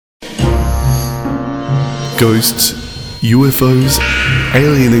ghosts, UFOs,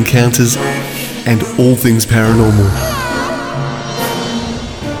 alien encounters, and all things paranormal.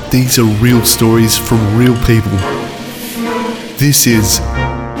 These are real stories from real people. This is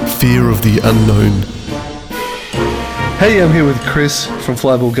Fear of the Unknown. Hey, I'm here with Chris from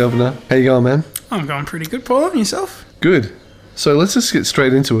Flyball Governor. How you going, man? I'm going pretty good, Paul. And yourself? Good. So let's just get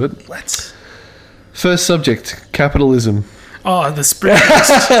straight into it. Let's. First subject, capitalism. Oh, the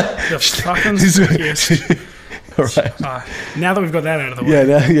spookiest. The fucking spookiest. All right. Now that we've got that out of the way.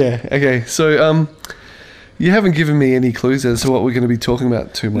 Yeah. Okay. So, you haven't given me any clues as to what we're going to be talking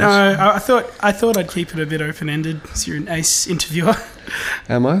about too much. No, I thought I'd keep it a bit open-ended. So you're an ace interviewer.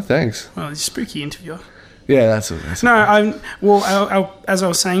 Am I? Thanks. Well, you're a spooky interviewer. Yeah, that's No, as I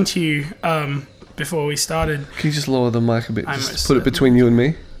was saying to you before we started. Can you just lower the mic a bit? Just put it between you and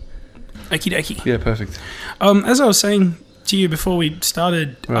me. Okie dokie. Yeah, perfect. As I was saying to you before we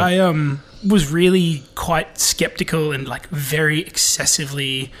started, right. I was really quite skeptical and like very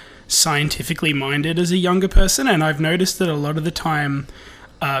excessively scientifically minded as a younger person, and I've noticed that a lot of the time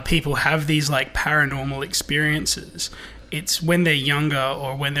people have these like paranormal experiences. It's when they're younger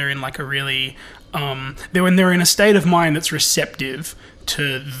or when they're in like a really when they're in a state of mind that's receptive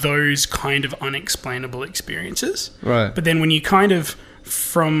to those kind of unexplainable experiences. Right. But then when you kind of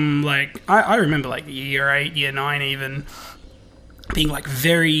from like I remember like year 8, year 9 even being like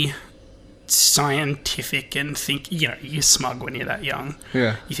very scientific and think, you're smug when you're that young.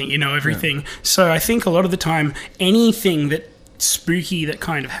 Yeah. You think you know everything. Yeah. So I think a lot of the time, anything that spooky that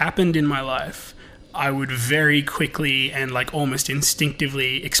kind of happened in my life, I would very quickly and like almost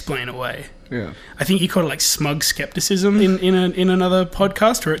instinctively explain away. Yeah. I think you call it like smug skepticism in another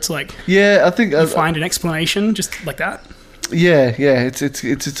podcast where it's like, yeah, I think you find an explanation just like that. Yeah. It's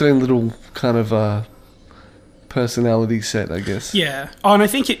its own little kind of personality set, I guess. Yeah. Oh, and I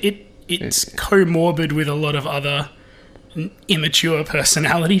think it's comorbid with a lot of other immature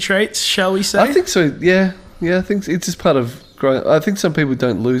personality traits, shall we say? I think so, yeah. Yeah, I think it's just part of growing. I think some people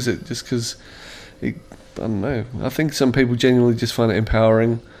don't lose it just because, I don't know. I think some people genuinely just find it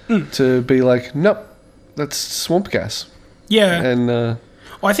empowering to be like, nope, that's swamp gas. Yeah. And,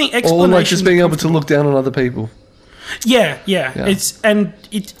 I think or like just being able to look down on other people. Yeah.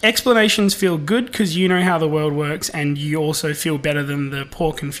 Explanations feel good because you know how the world works, and you also feel better than the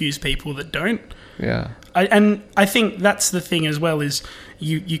poor, confused people that don't. Yeah. I think that's the thing as well is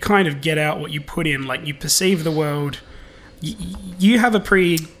you kind of get out what you put in. Like you perceive the world. You have a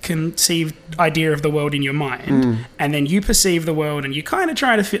preconceived idea of the world in your mind, and then you perceive the world, and you kind of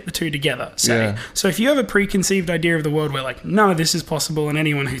try to fit the two together. Yeah. So if you have a preconceived idea of the world where like none of this is possible, and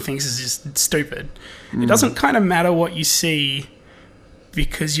anyone who thinks is just stupid, it doesn't kind of matter what you see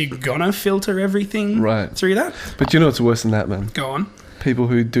because you're gonna filter everything through that. But you know what's worse than that, man? Go on. People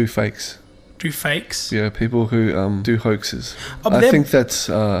who do fakes. Do fakes? Yeah, people who do hoaxes. I think that's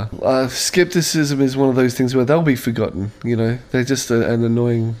skepticism is one of those things where they'll be forgotten. They're just an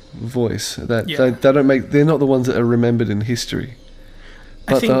annoying voice that they don't make. They're not the ones that are remembered in history.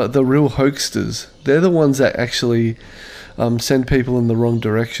 But the real hoaxsters, they're the ones that actually send people in the wrong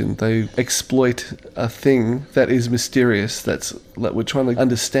direction. They exploit a thing that is mysterious that we're trying to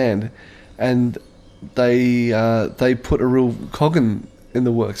understand, and they put a real cog in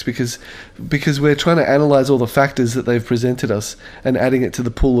the works because we're trying to analyze all the factors that they've presented us and adding it to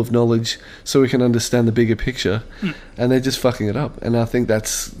the pool of knowledge so we can understand the bigger picture, and they're just fucking it up. And I think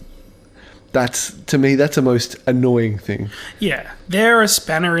that's to me that's the most annoying thing. Yeah, they're a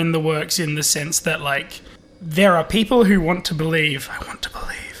spanner in the works in the sense that like there are people who want to believe,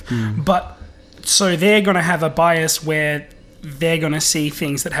 but so they're going to have a bias where they're going to see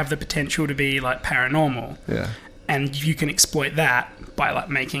things that have the potential to be like paranormal. Yeah. And you can exploit that by like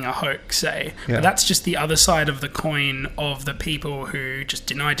making a hoax, say. Yeah. But that's just the other side of the coin of the people who just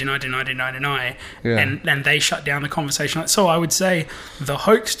deny, yeah. and they shut down the conversation. So I would say the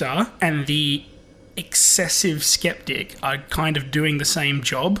hoaxer and the excessive skeptic are kind of doing the same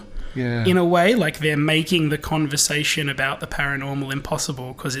job. Yeah. In a way, like they're making the conversation about the paranormal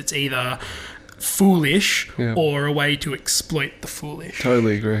impossible because it's either foolish or a way to exploit the foolish.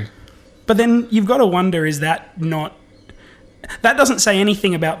 Totally agree. But then you've got to wonder, is that not... That doesn't say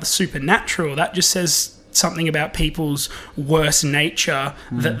anything about the supernatural. That just says something about people's worse nature,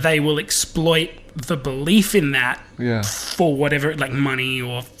 that they will exploit the belief in that for whatever, like money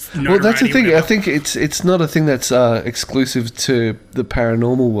or notoriety. Well, that's the thing. I think it's not a thing that's exclusive to the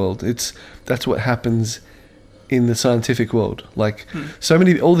paranormal world. That's what happens in the scientific world. Like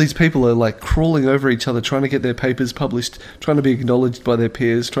all these people are like crawling over each other, trying to get their papers published, trying to be acknowledged by their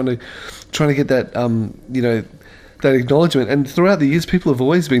peers, trying to get that that acknowledgement. And throughout the years, people have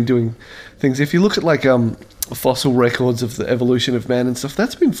always been doing things. If you look at like fossil records of the evolution of man and stuff,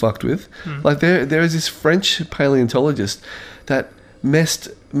 that's been fucked with. Like there is this French paleontologist that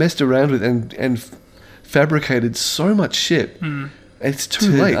messed around with and fabricated so much shit. It's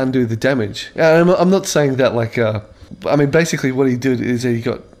too late to undo the damage. I'm not saying that like I mean, basically what he did is he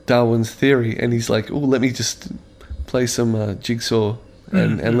got Darwin's theory and he's like, oh, let me just play some jigsaw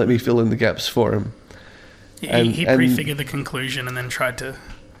and let me fill in the gaps for him. He prefigured the conclusion and then tried to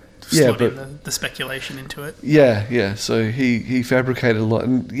slot in the speculation into it. Yeah. So he fabricated a lot.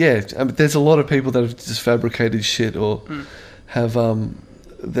 And I mean, there's a lot of people that have just fabricated shit or have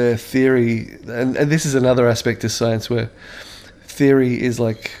their theory. And this is another aspect of science where theory is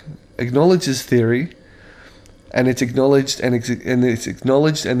like acknowledges theory, and it's acknowledged and it's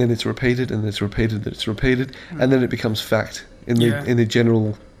acknowledged and then it's repeated and it's repeated and it's repeated and then it becomes fact in the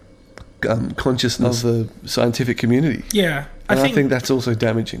general consciousness of the scientific community. Yeah, I think that's also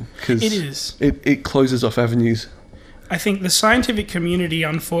damaging because it is. It closes off avenues. I think the scientific community,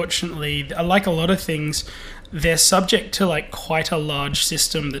 unfortunately, like a lot of things, they're subject to like quite a large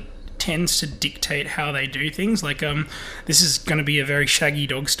system that tends to dictate how they do things. Like this is going to be a very shaggy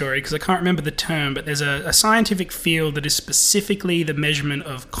dog story because I can't remember the term, but there's a scientific field that is specifically the measurement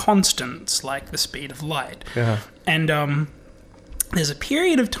of constants like the speed of light. And there's a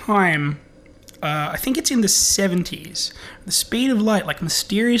period of time, I think it's in the 70s, the speed of light like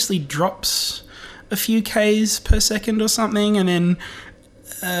mysteriously drops a few Ks per second or something, and then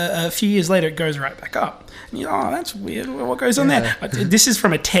a few years later it goes right back up. That's weird. What goes on there? This is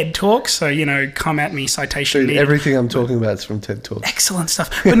from a TED Talk, so, come at me, citation. Dude, everything I'm talking about is from TED Talk. Excellent stuff.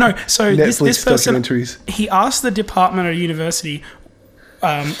 But no, so this person, documentaries. He asked the department or university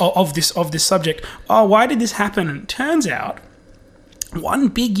of this subject, why did this happen? And it turns out one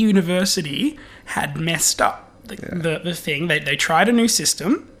big university had messed up the thing. They tried a new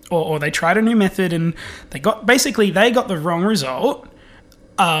system or they tried a new method and they got the wrong result.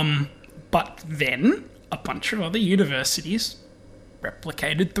 But then a bunch of other universities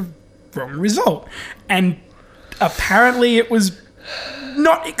replicated the wrong result. And apparently it was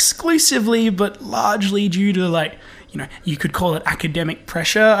not exclusively, but largely due to you could call it academic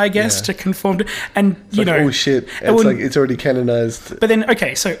pressure, I guess, to conform to, and oh shit, it's already canonized. But then,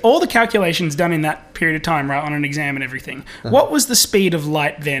 okay, so all the calculations done in that period of time, right, on an exam and everything, what was the speed of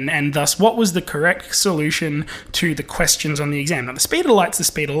light then, and thus what was the correct solution to the questions on the exam? Now, the speed of light's the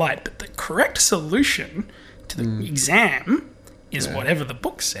speed of light, but the correct solution to the exam is whatever the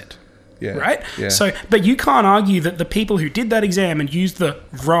book said. Yeah. Right? Yeah. So, but you can't argue that the people who did that exam and used the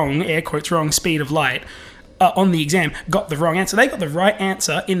wrong, air quotes, wrong speed of light on the exam got the wrong answer. They got the right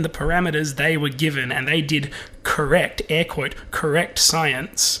answer in the parameters they were given, and they did correct, air quote, correct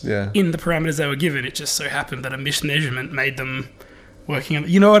science in the parameters they were given. It just so happened that a mismeasurement made them working on...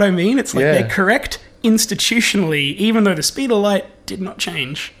 You know what I mean? It's like they're correct institutionally, even though the speed of light did not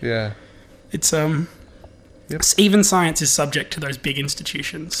change. Yeah. It's... Even science is subject to those big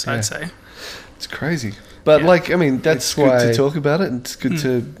institutions, I'd say. It's crazy. But, that's why... good to talk about it, and it's good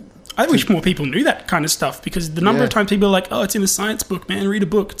to... I wish more people knew that kind of stuff, because the number of times people are like, it's in a science book, man, read a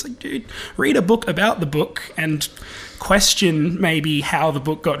book. It's like, dude, read a book about the book and question maybe how the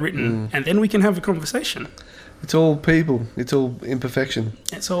book got written, and then we can have a conversation. It's all people. It's all imperfection.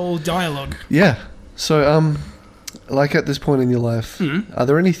 It's all dialogue. Yeah. So, at this point in your life, are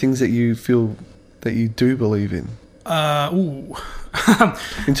there any things that you feel that you do believe in? In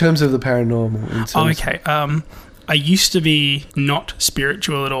terms of the paranormal. Okay. I used to be not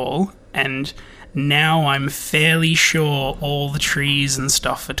spiritual at all, and now I'm fairly sure all the trees and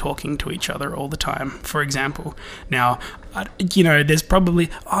stuff are talking to each other all the time, for example. Now, there's probably,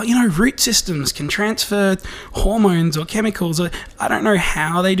 root systems can transfer hormones or chemicals. I don't know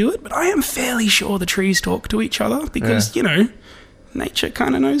how they do it, but I am fairly sure the trees talk to each other because, nature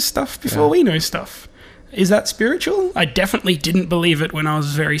kind of knows stuff before we know stuff. Is that spiritual? I definitely didn't believe it when I was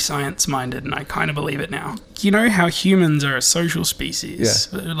very science-minded, and I kind of believe it now. You know how humans are a social species?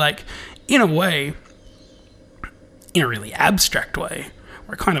 Yeah. In a way, in a really abstract way,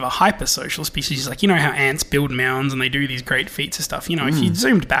 we're kind of a hyper-social species. Like, how ants build mounds and they do these great feats of stuff. If you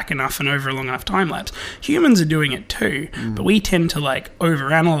zoomed back enough and over a long enough time lapse, humans are doing it too. But we tend to,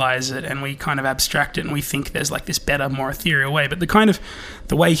 overanalyze it, and we kind of abstract it, and we think there's, this better, more ethereal way. But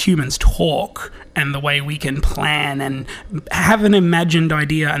the way humans talk and the way we can plan and have an imagined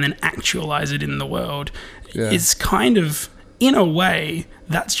idea and then actualize it in the world is kind of... In a way,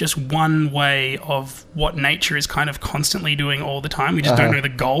 that's just one way of what nature is kind of constantly doing all the time. We just don't know the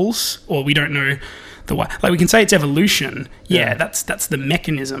goals, or we don't know the why. Like we can say it's evolution. Yeah, that's the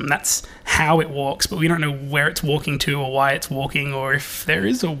mechanism. That's how it walks, but we don't know where it's walking to or why it's walking or if there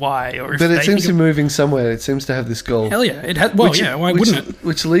is a why or if. But it seems to be moving somewhere. It seems to have this goal. Hell yeah, it has. Well, why wouldn't it?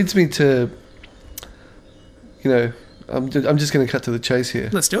 Which leads me to, I'm just going to cut to the chase here.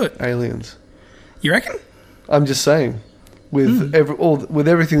 Let's do it. Aliens. You reckon? I'm just saying, with with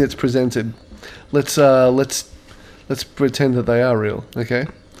everything that's presented, let's pretend that they are real, okay?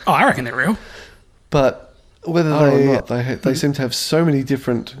 Oh, I reckon they're real. But whether they are or not, they seem to have so many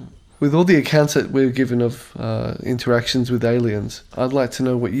different. With all the accounts that we're given of interactions with aliens, I'd like to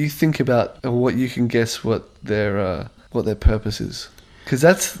know what you think about, or what you can guess what their purpose is.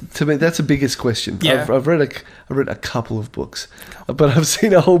 Because to me, that's the biggest question. Yeah. I've read a couple of books, but I've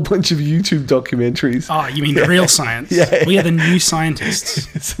seen a whole bunch of YouTube documentaries. Oh, you mean the real science? Yeah. We are the new scientists.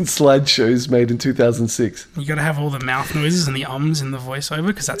 Some slideshows made in 2006. You got to have all the mouth noises and the ums in the voiceover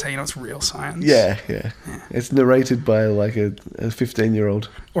because that's how you know it's real science. Yeah. It's narrated by like a 15-year-old.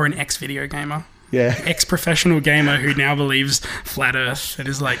 Or an ex-video gamer. Yeah. Ex-professional gamer who now believes flat Earth and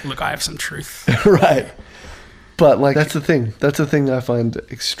is like, look, I have some truth. Right. But like that's the thing. That's the thing I find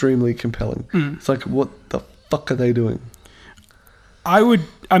extremely compelling. It's like, what the fuck are they doing?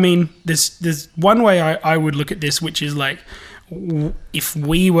 There's one way I would look at this, which is like, if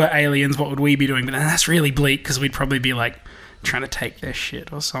we were aliens, what would we be doing? But then that's really bleak because we'd probably be like trying to take their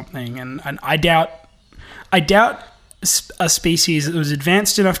shit or something. And I doubt a species that was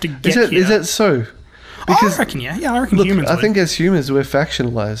advanced enough to get here. Is that so? Because, I reckon, yeah. I reckon humans would. I think as humans we're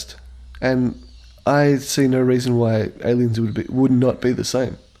factionalized, and I see no reason why aliens would not be the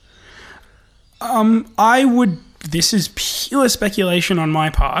same. This is pure speculation on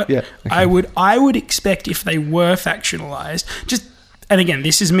my part. Yeah. Okay. I would expect if they were factionalized, and again,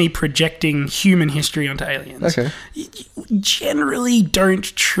 this is me projecting human history onto aliens. Okay. You generally don't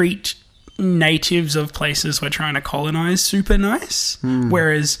treat natives of places we're trying to colonize super nice.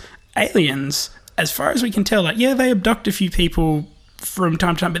 Whereas aliens, as far as we can tell, they abduct a few people from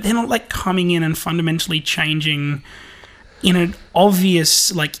time to time, but they're not like coming in and fundamentally changing in an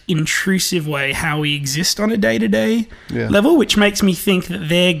obvious, like intrusive way how we exist on a day-to-day level, which makes me think that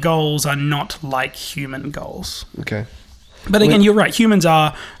their goals are not like human goals. Okay. But again, you're right, humans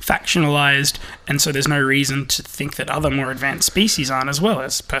are factionalized, and so there's no reason to think that other more advanced species aren't as well.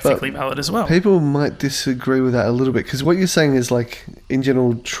 It's perfectly valid as well. People might disagree with that a little bit, because what you're saying is like in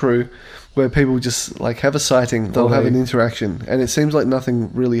general true, where people just like have a sighting, they'll have an interaction, and it seems like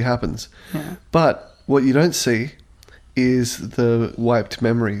nothing really happens. Yeah. But what you don't see is the wiped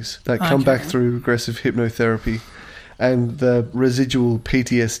memories that come back through regressive hypnotherapy and the residual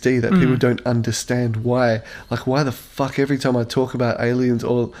PTSD that people don't understand why. Like, why the fuck every time I talk about aliens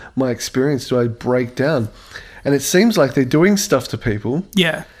or my experience do I break down? And it seems like they're doing stuff to people.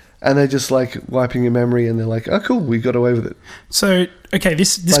 Yeah. And they're just like wiping your memory, and they're like, "Oh, cool, we got away with it." So, okay,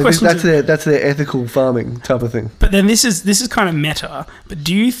 this like question that's their ethical farming type of thing. But then this is kind of meta. But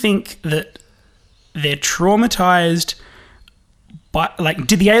do you think that they're traumatized? But like,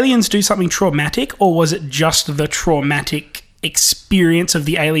 did the aliens do something traumatic, or was it just the traumatic experience of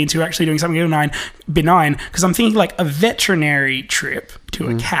the aliens who are actually doing something benign? Because I'm thinking like a veterinary trip to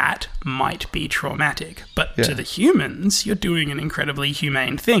a cat might be traumatic, but to the humans, you're doing an incredibly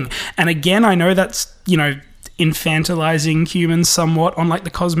humane thing. And again, I know that's, infantilizing humans somewhat on like the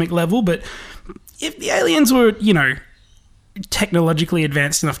cosmic level, but if the aliens were, technologically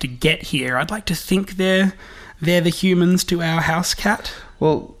advanced enough to get here, I'd like to think they're the humans to our house cat.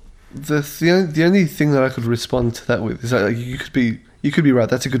 Well, the only thing that I could respond to that with is that you could be right.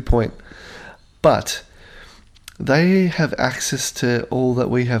 That's a good point, but they have access to all that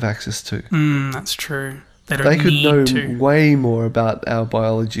we have access to. That's true. They could know way more about our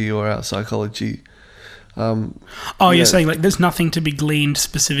biology or our psychology. You're saying like there's nothing to be gleaned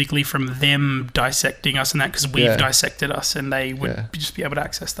specifically from them dissecting us and that because we've dissected us, and they would just be able to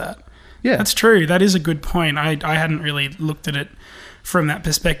access that. Yeah, that's true. That is a good point. I hadn't really looked at it from that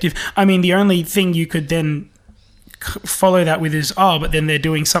perspective. I mean, the only thing you could then follow that with is, but then they're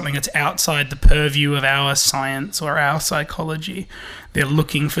doing something that's outside the purview of our science or our psychology. They're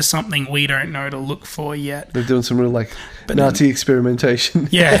looking for something we don't know to look for yet. They're doing some real Nazi experimentation.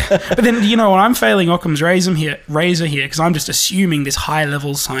 Yeah. But then, I'm failing Occam's razor here because I'm just assuming this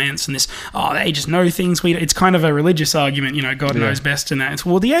high-level science and this, they just know things. It's kind of a religious argument, God knows best in that. It's,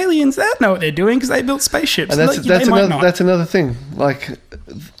 well, the aliens, they know what they're doing because they built spaceships. And that's another thing. Like,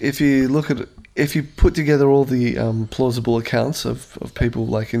 if you put together all the plausible accounts of people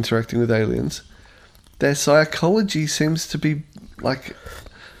like interacting with aliens, their psychology seems to be like,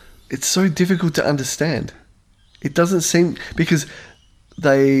 it's so difficult to understand. It doesn't seem, because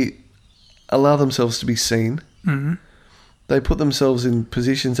they allow themselves to be seen. Mm-hmm. They put themselves in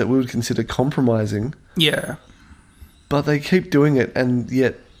positions that we would consider compromising. Yeah. But they keep doing it, and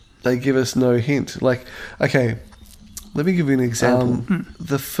yet they give us no hint. Like, okay, let me give you an example.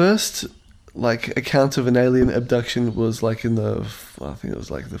 The first, like, account of an alien abduction was, like, in the, I think it was,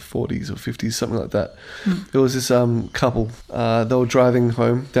 like, the 40s or 50s, something like that. There was this couple. They were driving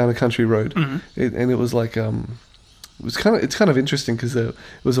home down a country road, and it was, like... it's kind of interesting because it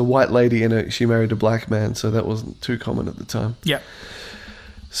was a white lady and she married a black man, so that wasn't too common at the time. Yeah.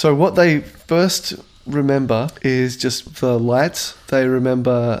 So what they first remember is just the lights. They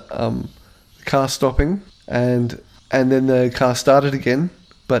remember the car stopping, and then the car started again,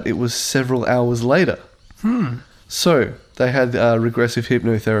 but it was several hours later. So they had regressive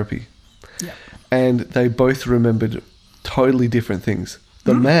hypnotherapy, and they both remembered totally different things.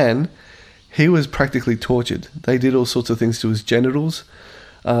 The man... he was practically tortured. They did all sorts of things to his genitals.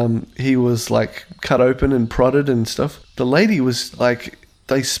 He was, like, cut open and prodded and stuff. The lady was, like,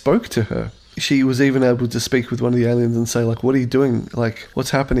 they spoke to her. She was even able to speak with one of the aliens and say, like, what are you doing? Like,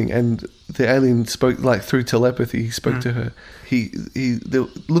 what's happening? And the alien spoke, like, through telepathy. He spoke to her. He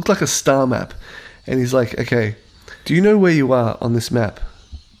looked like a star map. And he's like, okay, do you know where you are on this map?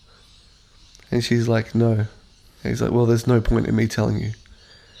 And she's like, no. And he's like, well, there's no point in me telling you.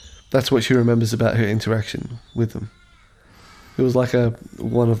 That's what she remembers about her interaction with them. It was like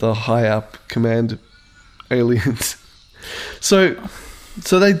one of the high up command aliens. So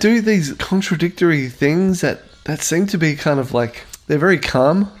they do these contradictory things that seem to be kind of like, they're very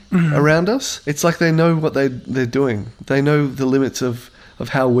calm around us. It's like they know what they're doing. They know the limits of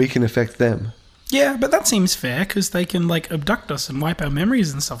how we can affect them. Yeah, but that seems fair because they can, like, abduct us and wipe our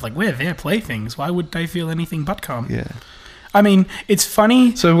memories and stuff. Like, we're their playthings. Why would they feel anything but calm? Yeah. I mean, it's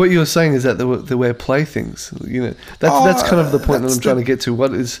funny. So what you're saying is that they wear playthings. You know, that's kind of the point that I'm trying to get to.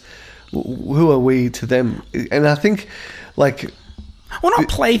 Who are we to them? And I think, like, well, not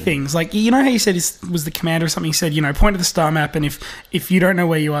playthings. Like, you know how you said was the commander or something? You said, you know, point to the star map, and if you don't know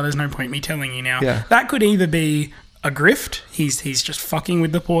where you are, there's no point me telling you now. Yeah. That could either be a grift. He's just fucking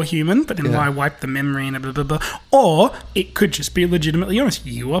with the poor human, but then why wipe the memory and blah, blah, blah. Or it could just be legitimately honest.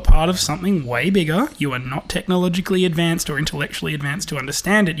 You are part of something way bigger. You are not technologically advanced or intellectually advanced to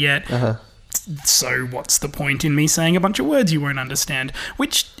understand it yet. So what's the point in me saying a bunch of words you won't understand?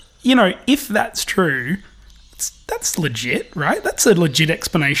 Which, you know, if that's true... that's legit, right? That's a legit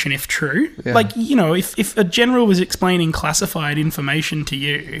explanation if true. Yeah. Like, you know, if a general was explaining classified information to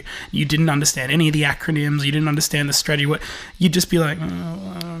you, you didn't understand any of the acronyms, you didn't understand the strategy, you'd just be like,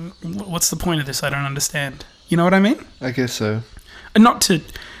 what's the point of this? I don't understand. You know what I mean? I guess so. And not to...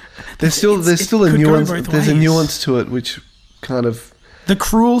 There's still a nuance. There's a nuance to it which kind of... The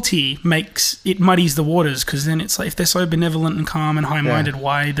cruelty muddies the waters, because then it's like, if they're so benevolent and calm and high-minded,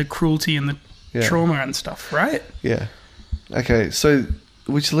 why the cruelty and the trauma and stuff, right? Yeah. Okay, so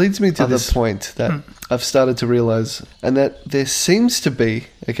which leads me to the point that I've started to realise, and that there seems to be,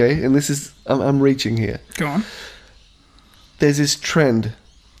 okay, and this is, I'm reaching here. Go on. There's this trend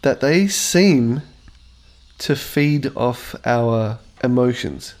that they seem to feed off our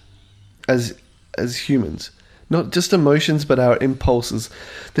emotions as humans. Not just emotions, but our impulses.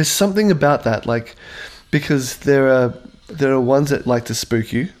 There's something about that, like, because there are ones that like to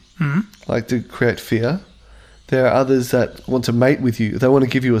spook you, like to create fear. There are others that want to mate with you. They want to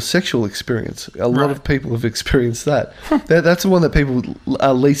give you a sexual experience. A lot of people have experienced that. That's the one that people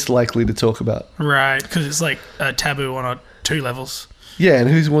are least likely to talk about. Right, because it's like a taboo on 2 levels. Yeah, and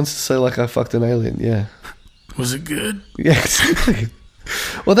who wants to say, like, I fucked an alien? Yeah. Was it good? Yeah, exactly.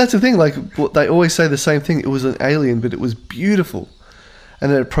 Well, that's the thing. Like, they always say the same thing. It was an alien, but it was beautiful.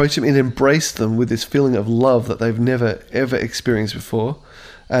 And it approached them and embraced them with this feeling of love that they've never, ever experienced before.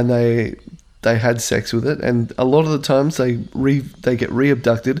 And they had sex with it, and a lot of the times they get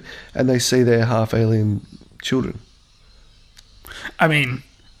re-abducted and they see their half-alien children. I mean,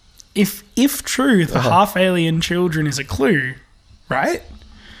 if true, the half-alien children is a clue, right?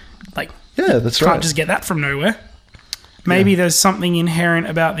 Like, yeah, that's right. Can't just get that from nowhere. Maybe there's something inherent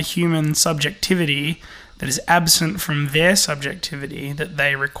about the human subjectivity that is absent from their subjectivity that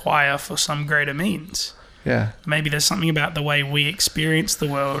they require for some greater means. Yeah. Maybe there's something about the way we experience the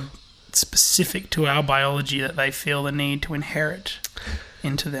world specific to our biology that they feel the need to inherit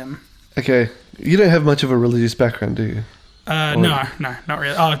into them. Okay. You don't have much of a religious background, do you? No, not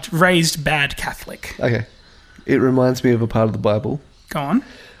really. Oh, raised bad Catholic. Okay. It reminds me of a part of the Bible. Go on.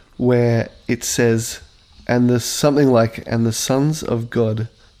 Where it says, and the sons of God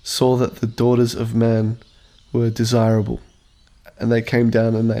saw that the daughters of man were desirable, and they came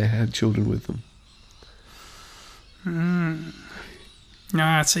down and they had children with them. No,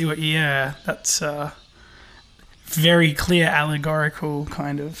 I see what. Yeah, that's very clear allegorical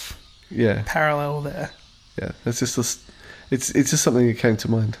kind of parallel there. Yeah, that's just it's just something that came to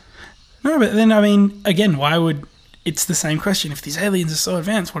mind. No, but then I mean, again, why would? It's the same question. If these aliens are so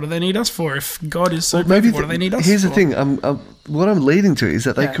advanced, what do they need us for? If God is so perfect, what do they need us for? Here's the thing. What I'm leading to is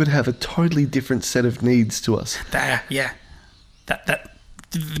that they could have a totally different set of needs to us. That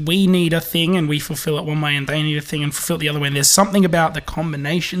we need a thing and we fulfill it one way, and they need a thing and fulfill it the other way. And there's something about the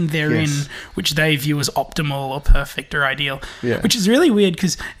combination therein which they view as optimal or perfect or ideal, which is really weird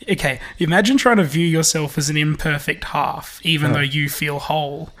because, okay, imagine trying to view yourself as an imperfect half, even though you feel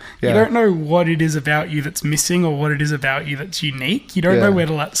whole. You don't know what it is about you that's missing or what it is about you that's unique. You don't know where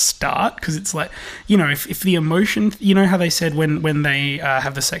to start, because it's like, you know, if the emotion, you know how they said when they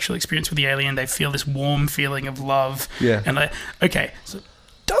have the sexual experience with the alien, they feel this warm feeling of love. Yeah. And like, okay, so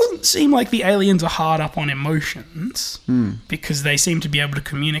doesn't seem like the aliens are hard up on emotions because they seem to be able to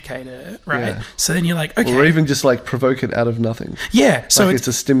communicate it, right? Yeah. So then you're like, okay. Or even just like provoke it out of nothing. Yeah. So like it's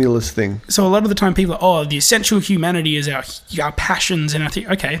a stimulus thing. So a lot of the time people are, the essential humanity is our passions and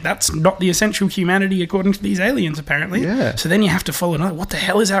okay, that's not the essential humanity according to these aliens apparently. Yeah. So then you have to follow another. What the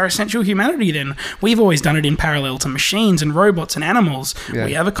hell is our essential humanity then? We've always done it in parallel to machines and robots and animals. Yeah.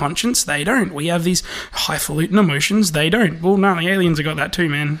 We have a conscience, they don't. We have these highfalutin emotions, they don't. Well, no, the aliens have got that too,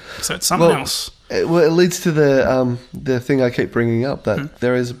 man. So it's something else. It leads to the thing I keep bringing up, that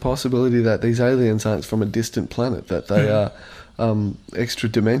there is a possibility that these aliens aren't from a distant planet, that they are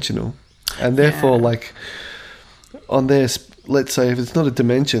extra-dimensional. And therefore, like, on their, let's say, if it's not a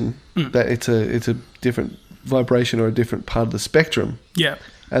dimension, that it's a different vibration or a different part of the spectrum. Yeah.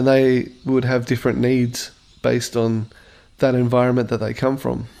 And they would have different needs based on that environment that they come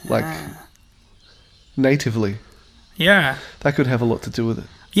from, like natively. Yeah. That could have a lot to do with it.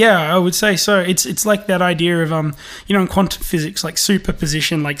 Yeah, I would say so. It's like that idea of, you know, in quantum physics, like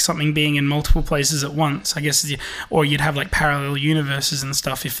superposition, like something being in multiple places at once, I guess, or you'd have like parallel universes and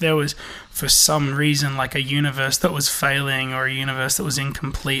stuff. If there was, for some reason, like a universe that was failing or a universe that was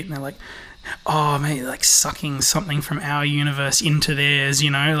incomplete, and they're like, oh, maybe like sucking something from our universe into theirs, you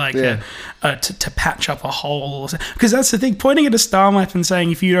know, like to patch up a hole. Because that's the thing, pointing at a star map and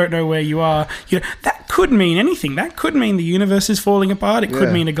saying, if you don't know where you are, that could mean anything. That could mean the universe is falling apart. It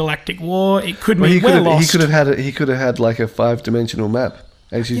could mean a galactic war. It could mean we're lost. He could have had like a 5-dimensional map,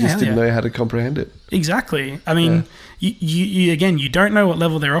 and she just didn't know how to comprehend it. Exactly. I mean, you again, you don't know what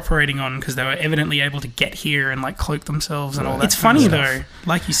level they're operating on, because they were evidently able to get here and like cloak themselves and all that. It's funny though,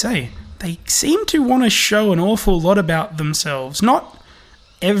 like you say, they seem to want to show an awful lot about themselves. Not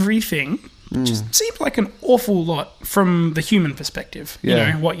everything, just seems like an awful lot from the human perspective. You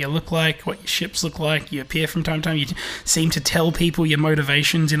know, what you look like, what your ships look like, you appear from time to time. You seem to tell people your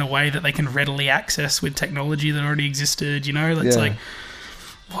motivations in a way that they can readily access with technology that already existed. You know, it's like,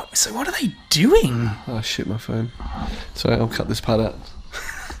 what? So what are they doing? Oh, shit, my phone. Sorry, I'll cut this part out.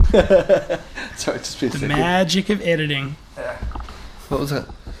 Sorry, just be a second. The magic of editing. What was that?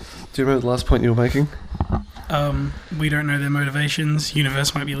 Do you remember the last point you were making? We don't know their motivations.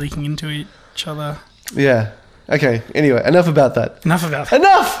 Universe might be leaking into each other. Yeah. Okay. Anyway, enough about that.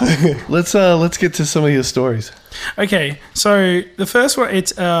 Enough. Let's get to some of your stories. Okay. So the first one,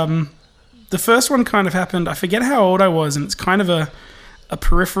 the first one kind of happened. I forget how old I was, and it's kind of a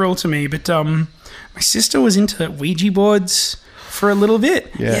peripheral to me. But my sister was into Ouija boards for a little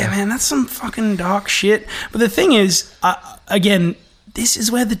bit. Yeah, man, that's some fucking dark shit. But the thing is, again, this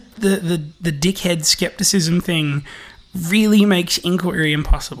is where the dickhead skepticism thing really makes inquiry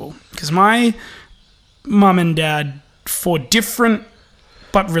impossible. Because my mum and dad, for different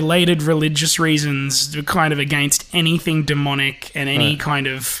but related religious reasons, were kind of against anything demonic and any kind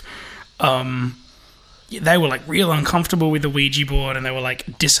of... they were like real uncomfortable with the Ouija board, and they were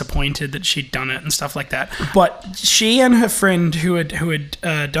like disappointed that she'd done it and stuff like that. But she and her friend who had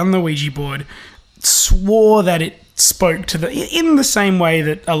done the Ouija board swore that it spoke to in the same way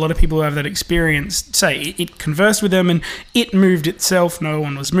that a lot of people who have that experience say. It conversed with them and it moved itself. No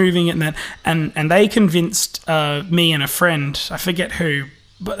one was moving it, and they convinced me and a friend, I forget who,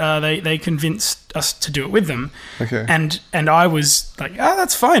 but they convinced us to do it with them. Okay. And I was like,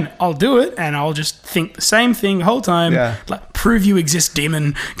 that's fine. I'll do it, and I'll just think the same thing the whole time. Yeah. Like, prove you exist,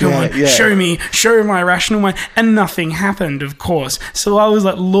 demon. Come on, show me, show my rational mind. And nothing happened, of course. So I was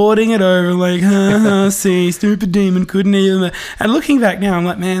like lording it over, like, see, stupid demon, couldn't even. And looking back now, I'm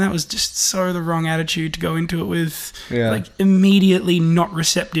like, man, that was just so the wrong attitude to go into it with. Yeah. Like, immediately not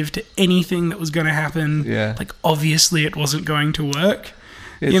receptive to anything that was going to happen. Yeah. Like, obviously it wasn't going to work.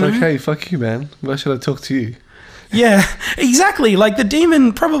 It's okay, fuck you, man. Why should I talk to you? Yeah, exactly. Like, the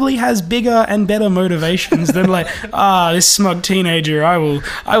demon probably has bigger and better motivations than like, this smug teenager, I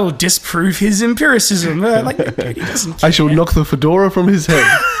will disprove his empiricism. Like, dude, he doesn't care. I shall knock the fedora from his head.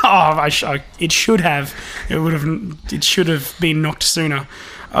 It should have. It should have been knocked sooner.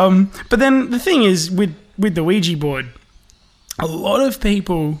 But then the thing is, with the Ouija board, a lot of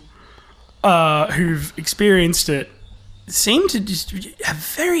people who've experienced it seem to just have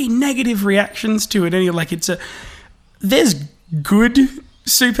very negative reactions to it. Like, there's good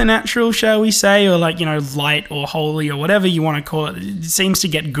supernatural, shall we say, or like, light or holy or whatever you want to call it. It seems to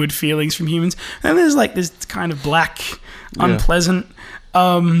get good feelings from humans. And there's like this kind of black, unpleasant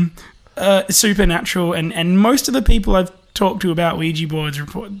supernatural. And most of the people I've talked to about Ouija boards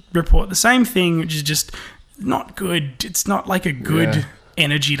report the same thing, which is just not good. It's not like a good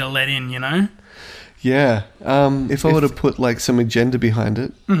energy to let in, Yeah. If I were to put like some agenda behind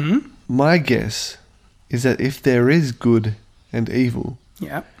it, my guess is that if there is good and evil,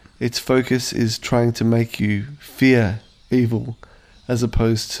 its focus is trying to make you fear evil as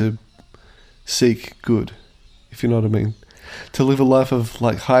opposed to seek good, if you know what I mean. To live a life of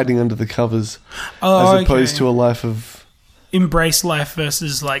like hiding under the covers as opposed to a life of... Embrace life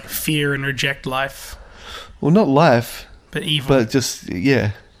versus like fear and reject life. Well, not life. But evil. But just,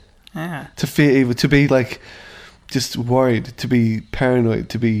 yeah. To fear evil, to be like just worried, to be paranoid,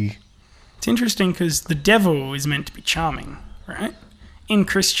 to be... It's interesting because the devil is meant to be charming, right? In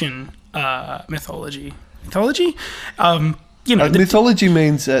Christian mythology. Mythology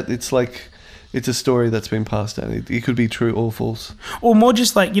means that it's like, it's a story that's been passed down. It could be true or false. Or more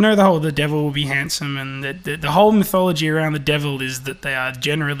just like, the devil will be handsome, and the whole mythology around the devil is that they are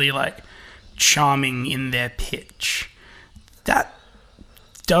generally like charming in their pitch. That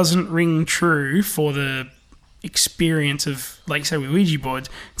doesn't ring true for the experience of, like, say, with Ouija boards.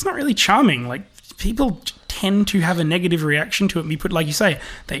 It's not really charming. Like, people tend to have a negative reaction to it. We put, like you say,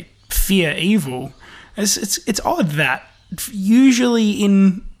 they fear evil. It's odd that usually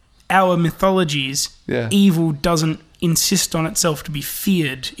in our mythologies, evil doesn't insist on itself to be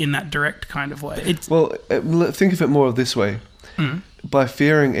feared in that direct kind of way. Think of it more of this way. By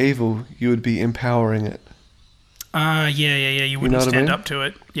fearing evil, you would be empowering it. You wouldn't stand up to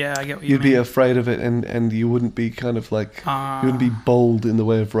it. Yeah, I get what you mean. You'd be afraid of it, and you wouldn't be kind of like you wouldn't be bold in the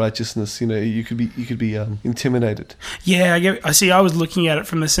way of righteousness. You could be intimidated. Yeah, I see. I was looking at it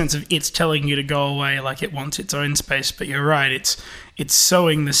from the sense of it's telling you to go away, like it wants its own space. But you're right. It's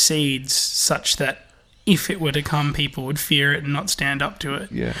sowing the seeds such that if it were to come, people would fear it and not stand up to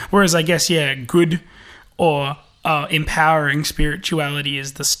it. Yeah. Whereas I guess good or empowering spirituality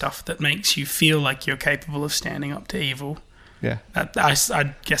is the stuff that makes you feel like you're capable of standing up to evil. Yeah.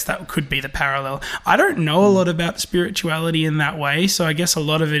 I guess that could be the parallel. I don't know a lot about spirituality in that way, so I guess a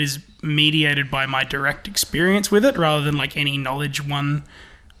lot of it is mediated by my direct experience with it rather than like any knowledge one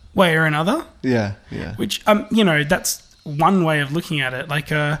way or another. Yeah. Which, that's one way of looking at it. Like,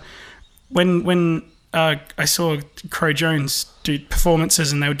 when I saw Crow Jones do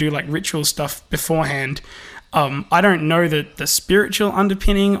performances and they would do like ritual stuff beforehand, I don't know the spiritual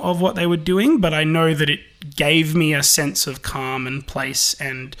underpinning of what they were doing, but I know that it gave me a sense of calm and place,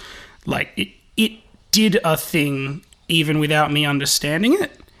 and like it did a thing even without me understanding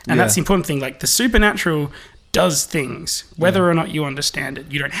it. And that's the important thing. Like, the supernatural does things, whether or not you understand it.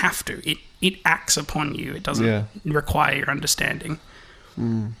 You don't have to. It acts upon you. It doesn't require your understanding.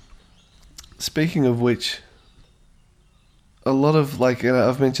 Speaking of which, a lot of, like,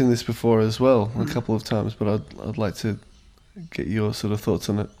 I've mentioned this before as well a couple of times, but I'd like to get your sort of thoughts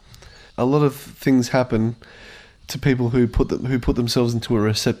on it. A lot of things happen to people who put themselves into a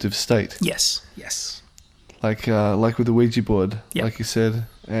receptive state. Yes. Like with the Ouija board, like you said.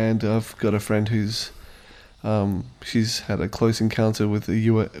 And I've got a friend who's she's had a close encounter with a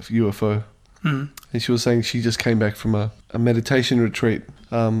UFO. And she was saying she just came back from a meditation retreat,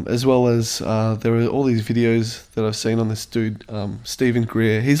 as well as there are all these videos that I've seen on this dude, Stephen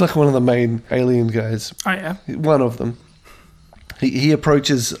Greer. He's like one of the main alien guys. Oh, yeah. One of them. He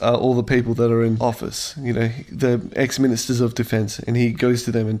approaches all the people that are in office, the ex-ministers of defense, and he goes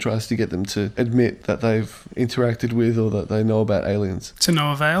to them and tries to get them to admit that they've interacted with or that they know about aliens. To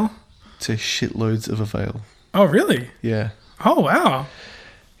no avail? To shitloads of avail. Oh, really? Yeah. Oh, wow.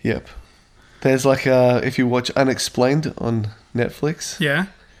 Yep. There's like if you watch Unexplained on Netflix. Yeah.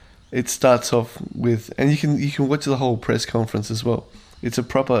 It starts off with, and you can watch the whole press conference as well. It's a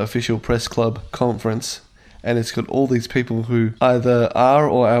proper official press club conference, and it's got all these people who either are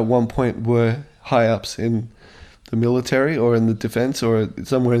or at one point were high ups in the military or in the defense or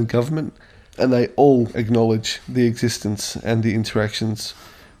somewhere in government, and they all acknowledge the existence and the interactions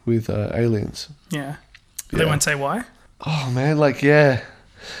with aliens. Yeah. But they won't say why. Oh man, like I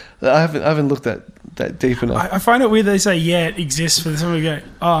haven't looked that deep enough. I find it weird they say it exists, but someone go,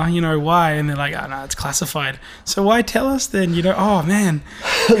 oh, why? And they're like, oh no, it's classified. So why tell us then? Oh man,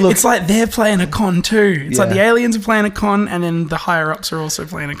 look, it's like they're playing a con too. It's like the aliens are playing a con, and then the higher ups are also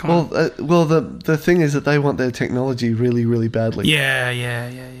playing a con. Well, the thing is that they want their technology really, really badly.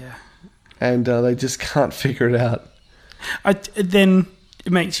 Yeah. And they just can't figure it out. Then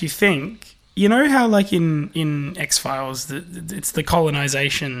it makes you think. You know how, like, in X-Files, it's the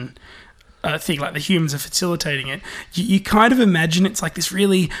colonization thing, like the humans are facilitating it. You kind of imagine it's like this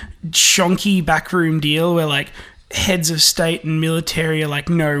really shonky backroom deal where, like, heads of state and military are like,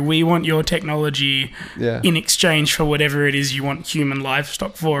 no, we want your technology in exchange for whatever it is you want human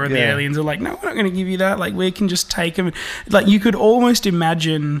livestock for. And the aliens are like, no, we're not going to give you that. Like, we can just take them. Like, you could almost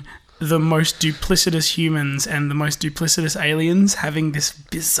imagine the most duplicitous humans and the most duplicitous aliens having this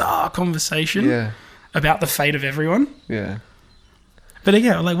bizarre conversation about the fate of everyone. Yeah. But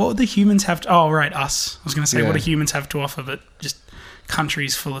again, like, what would the humans have to... Oh, right, us. I was going to say, what do humans have to offer, but just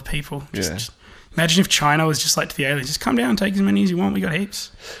countries full of people. Just imagine if China was just like to the aliens, just come down and take as many as you want, we got heaps.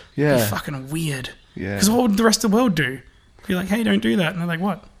 Yeah. It'd be fucking weird. Yeah. Because what would the rest of the world do? Be like, hey, don't do that. And they're like,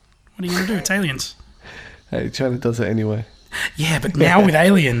 what? What are you going to do? It's aliens. Hey, China does it anyway. Yeah, but now with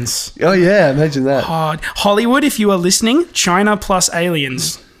aliens. Oh, yeah, imagine that. Hollywood, if you are listening, China plus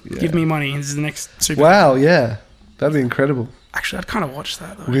aliens. Yeah. Give me money. This is the next super. Wow, yeah. That'd be incredible. Actually, I'd kind of watch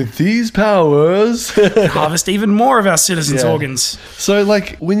that, though. With these powers... harvest even more of our citizens' organs. So,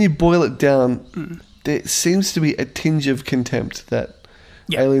 like, when you boil it down, there seems to be a tinge of contempt that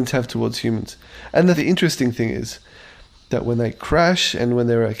aliens have towards humans. And the interesting thing is that when they crash and when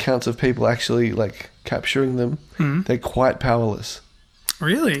there are accounts of people actually, like, capturing them, they're quite powerless.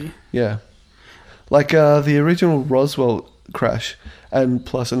 Really? Yeah. Like the original Roswell crash and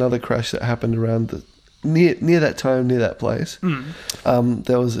plus another crash that happened around near that time, near that place.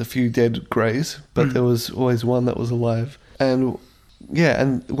 There was a few dead greys, but there was always one that was alive. And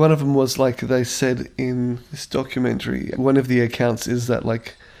and one of them was, like they said in this documentary, one of the accounts is that,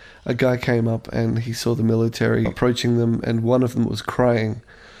 like, a guy came up and he saw the military approaching them, and one of them was crying,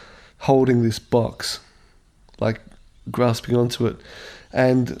 holding this box, like grasping onto it,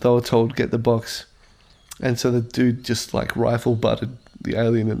 and they were told, get the box. And so the dude just, like, rifle butted the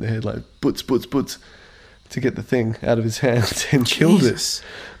alien in the head, like, butts, to get the thing out of his hands and killed it.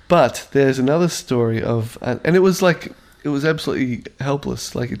 But there's another story of, and it was like, it was absolutely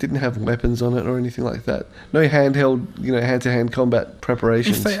helpless. Like, it didn't have weapons on it or anything like that. No handheld, hand-to-hand combat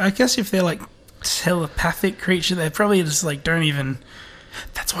preparations. I guess if they're, like, telepathic creature, they probably just, like, don't even...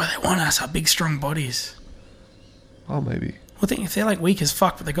 That's why they want us, our big, strong bodies. Oh, maybe. Well, think if they're, like, weak as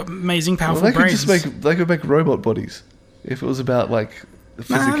fuck, but they've got amazing, powerful brains. They could make robot bodies. If it was about, like,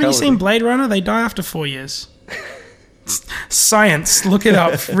 physicality. Have you seen Blade Runner? They die after 4 years. Science. Look it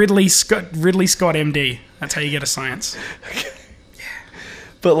up. Ridley Scott, MD. That's how you get a science. Okay. Yeah.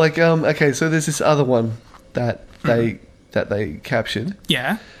 But, like, okay, so there's this other one that they captured.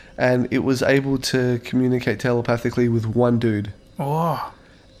 Yeah. And it was able to communicate telepathically with one dude. Oh.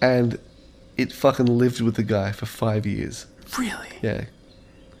 And it fucking lived with the guy for 5 years. Really? Yeah.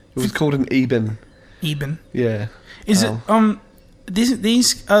 It was called an Eben. Eben? Yeah. Is it,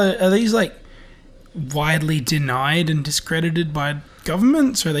 these are these, like, widely denied and discredited by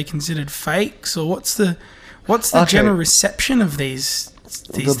governments, or are they considered fakes, or what's the general reception of these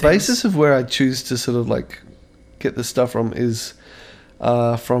the basis of where I choose to sort of, like, get the stuff from is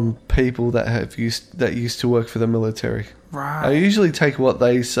from people that used to work for the military. Right. I usually take what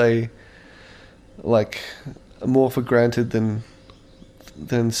they say, like, more for granted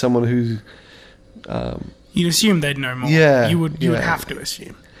than someone who you'd assume they'd know more. Yeah. You would have to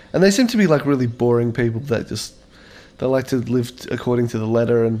assume. And they seem to be, like, really boring people that they like to live according to the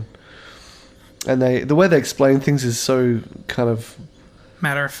letter, and the way they explain things is so kind of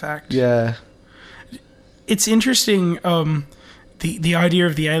matter of fact. Yeah. It's interesting, the idea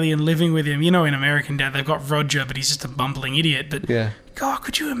of the alien living with him. You know, in American Dad, they've got Roger, but he's just a bumbling idiot. But God,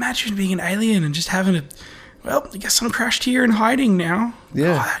 could you imagine being an alien and just having I guess I'm crashed here and hiding now.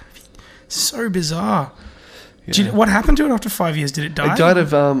 Yeah. God, that'd be so bizarre. Yeah. What happened to it after 5 years? Did it die? It died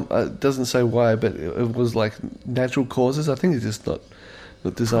of, it doesn't say why, but it was, like, natural causes. I think it's just not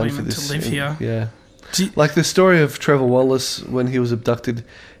designed for this. To live here. Yeah. Like the story of Trevor Wallace, when he was abducted,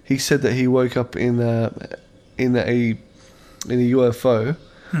 he said that he woke up in a UFO.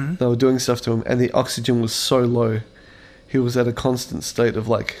 They were doing stuff to him, and the oxygen was so low. He was at a constant state of,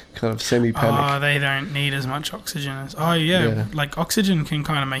 like, kind of semi-panic. Oh, they don't need as much oxygen as... Oh, yeah. Like, oxygen can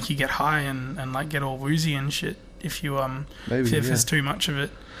kind of make you get high and like, get all woozy and shit if you... if there's too much of it.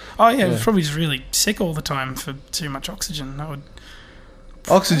 Oh, yeah, it was probably just really sick all the time for too much oxygen. That would...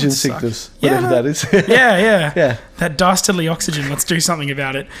 Oxygen sickness, whatever that is. yeah. That dastardly oxygen. Let's do something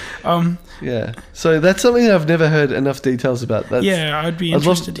about it. Yeah. So that's something I've never heard enough details about. I'd be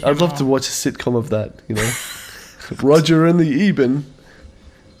interested to hear I'd love to watch a sitcom of that, you know. Roger and the Eben.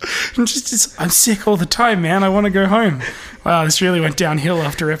 I'm sick all the time, man. I want to go home. Wow, this really went downhill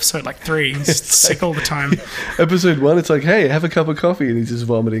after episode 3. He's just sick all the time. Episode 1, it's like, hey, have a cup of coffee, and he's just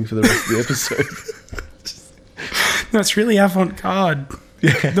vomiting for the rest of the episode. No, it's really avant-garde.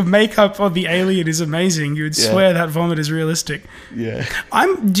 Yeah. The makeup of the alien is amazing. You would swear that vomit is realistic. Yeah.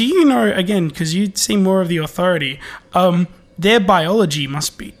 Do you know, again, because you seem more of the authority, their biology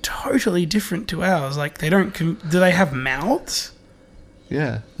must be totally different to ours. Like, they don't... do they have mouths?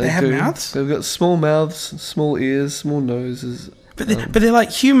 Yeah. They have mouths? They've got small mouths, small ears, small noses. But they're like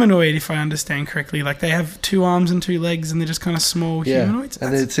humanoid, if I understand correctly. Like, they have 2 arms and 2 legs, and they're just kind of small humanoids.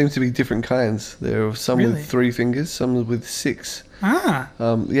 And there seems to be different kinds. There are some with 3 fingers, some with 6.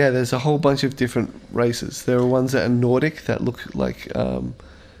 There's a whole bunch of different races. There are ones that are Nordic that look like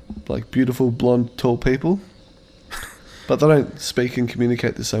beautiful blonde tall people, but they don't speak and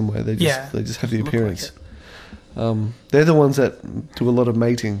communicate the same way. They just have the appearance. They're the ones that do a lot of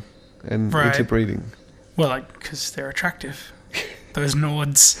mating and interbreeding. Well, because they're attractive. Those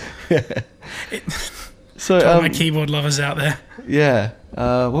Nords. So, all my keyboard lovers out there. Yeah.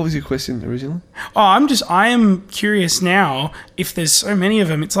 What was your question originally? I am curious now, if there's so many of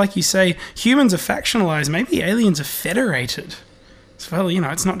them, it's like you say, humans are factionalized, maybe aliens are federated. So,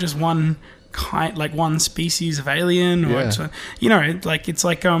 it's not just one kind, like one species of alien, or it's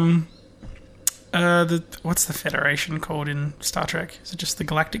like what's the Federation called in Star Trek? Is it just the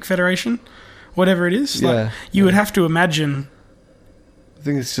Galactic Federation? Whatever it is. You would have to imagine... I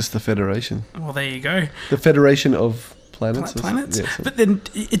think it's just the Federation. Well, there you go. The Federation of Planets? Planets? Yeah, but then,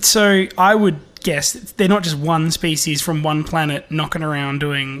 I would guess they're not just one species from one planet knocking around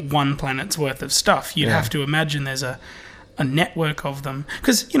doing one planet's worth of stuff. You'd have to imagine there's a network of them.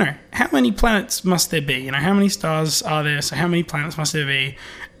 Because, how many planets must there be? How many stars are there? So how many planets must there be?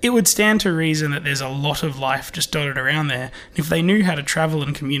 It would stand to reason that there's a lot of life just dotted around there. And if they knew how to travel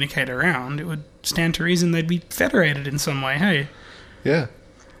and communicate around, it would stand to reason they'd be federated in some way, hey? Yeah.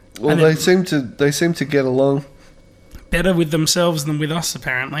 Well, they seem to get along better with themselves than with us,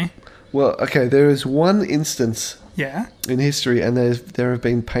 apparently. Well, okay, there is one instance in history, and there have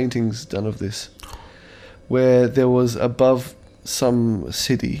been paintings done of this, where there was above some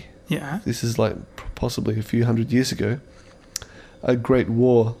city. Yeah. This is like possibly a few hundred years ago. A great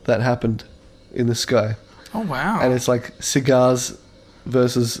war that happened in the sky. Oh, wow. And it's like cigars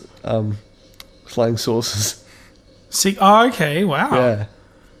versus flying saucers. Okay, wow. Yeah.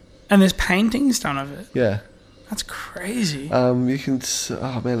 And there's paintings done of it. Yeah. That's crazy. You can...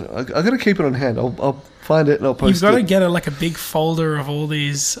 Oh, man. I got to keep it on hand. I'll find it and I'll post it. You've got to get a big folder of all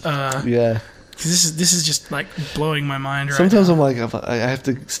these... yeah. Because this is just, blowing my mind right Sometimes now. I'm like, I have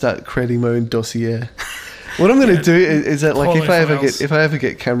to start creating my own dossier. What I'm going to do is that, if I ever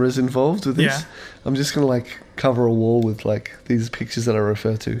get cameras involved with this, I'm just going to, cover a wall with, these pictures that I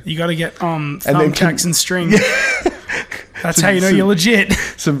refer to. You got to get thumbtacks and string. That's how you know you're legit.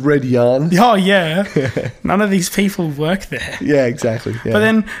 Some red yarn. Oh, yeah. None of these people work there. Yeah, exactly. Yeah. But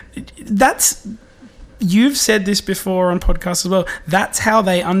then you've said this before on podcasts as well. That's how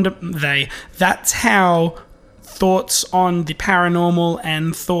that's how thoughts on the paranormal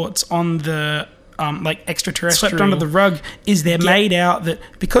and thoughts on the extraterrestrial swept under the rug is they're made out that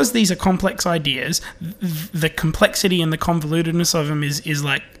because these are complex ideas, the complexity and the convolutedness of them is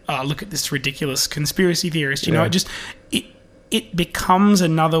like, oh, look at this ridiculous conspiracy theorist. You know, it becomes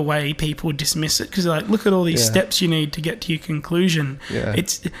another way people dismiss it because they're like, look at all these steps you need to get to your conclusion. Yeah.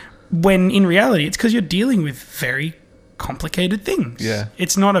 It's when in reality it's because you're dealing with very complicated things. Yeah.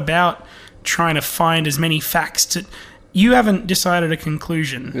 It's not about trying to find as many facts you haven't decided a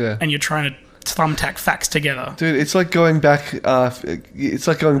conclusion and you're trying to thumbtack facts together. Dude, it's like going back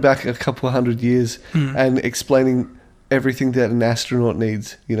a couple of hundred years and explaining everything that an astronaut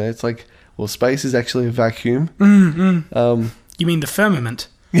needs. It's like, well, space is actually a vacuum. You mean the firmament?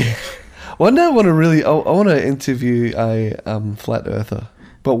 Yeah. One day I want to interview a flat earther,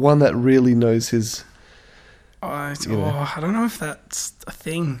 but one that really knows his... I don't know if that's a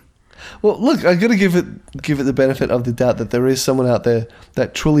thing. Well, look, I got to give it the benefit of the doubt that there is someone out there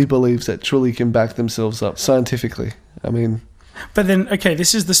that truly believes, that truly can back themselves up scientifically. I mean... But then, okay,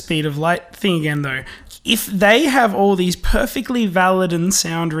 this is the speed of light thing again, though. If they have all these perfectly valid and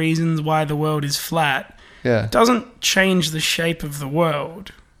sound reasons why the world is flat, it doesn't change the shape of the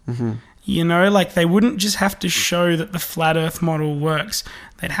world. Mm-hmm. You know, like they wouldn't just have to show that the flat Earth model works.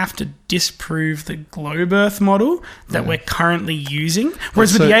 They'd have to disprove the globe Earth model that we're currently using.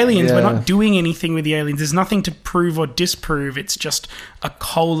 Whereas with the aliens, we're not doing anything with the aliens. There's nothing to prove or disprove. It's just a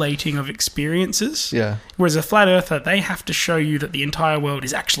collating of experiences. Yeah. Whereas a flat Earther, they have to show you that the entire world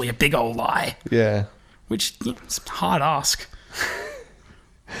is actually a big old lie. Yeah. Which, it's a hard ask.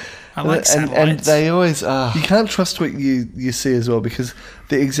 I like satellites. And they always are. You can't trust what you see as well, because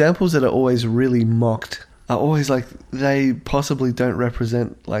the examples that are always really mocked are always like they possibly don't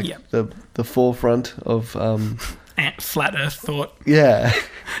represent like the forefront of flat Earth thought. Yeah.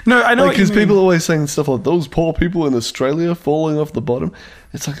 No, I know because people are always saying stuff like those poor people in Australia falling off the bottom.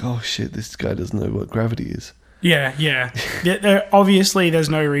 It's like, oh shit, this guy doesn't know what gravity is. Yeah. Obviously, there's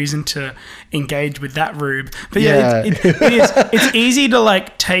no reason to engage with that rube. But it's easy to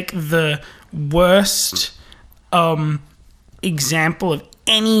like take the worst example of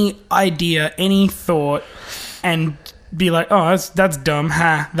any idea, any thought, and be like, oh, that's dumb.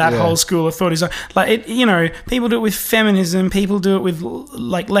 That whole school of thought is like it. You know, people do it with feminism. People do it with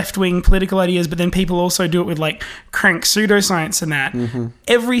like left-wing political ideas, but then people also do it with like crank pseudoscience and that. Mm-hmm.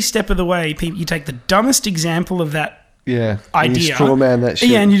 Every step of the way, you take the dumbest example of that idea, and you straw man that shit.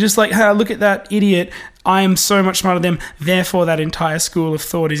 Yeah, and you're just like, look at that idiot. I am so much smarter than them. Therefore, that entire school of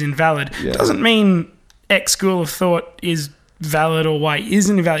thought is invalid. Yeah. Doesn't mean X school of thought is valid or Y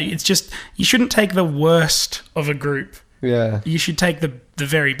isn't valid. It's just you shouldn't take the worst of a group. Yeah. You should take the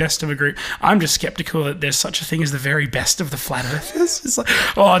very best of a group. I'm just skeptical that there's such a thing as the very best of the flat earthers. It's like,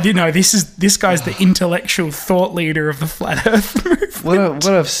 this guy's the intellectual thought leader of the flat earth movement.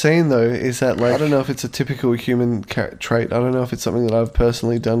 What I've seen though is that like I don't know if it's a typical human trait. I don't know if it's something that I've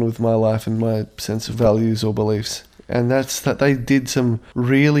personally done with my life and my sense of values or beliefs. And that's that they did some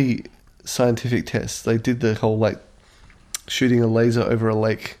really scientific tests. They did the whole like shooting a laser over a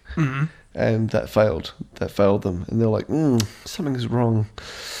lake. Mm-hmm. And that failed. That failed them. And they're like, something's wrong.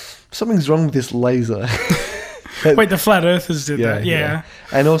 Something's wrong with this laser. Wait, the flat earthers did that? Yeah.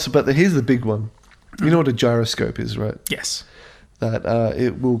 And also, but here's the big one. You know what a gyroscope is, right? Yes. That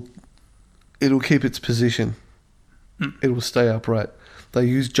it'll keep its position. It will stay upright. They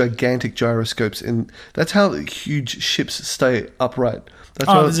use gigantic gyroscopes, and that's how huge ships stay upright.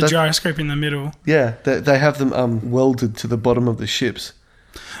 There's a gyroscope in the middle. Yeah, they have them welded to the bottom of the ships.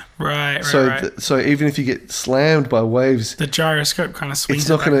 Right. So even if you get slammed by waves, the gyroscope kind of swings. It's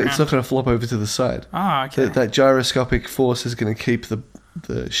not gonna flop over to the side. Ah, okay. That gyroscopic force is going to keep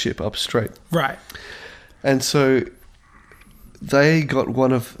the ship up straight. Right. And so they got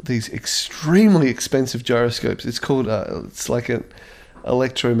one of these extremely expensive gyroscopes. It's called it's like an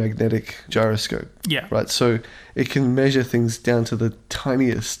electromagnetic gyroscope. Yeah. Right. So it can measure things down to the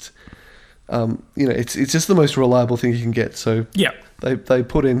tiniest. It's just the most reliable thing you can get. So yeah. They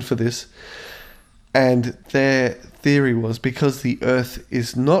put in for this, and their theory was because the Earth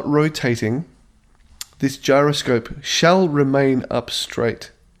is not rotating, this gyroscope shall remain up straight.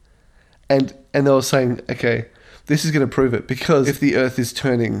 And they were saying, okay, this is going to prove it, because if the Earth is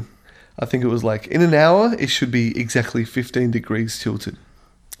turning, I think it was like in an hour, it should be exactly 15 degrees tilted.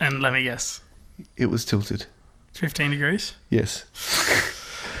 And let me guess. It was tilted. 15 degrees? Yes.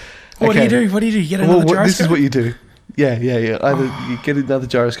 What do you do? You get another gyroscope? This is what you do. Yeah. Either you get another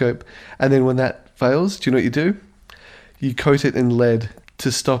gyroscope, and then when that fails, do you know what you do? You coat it in lead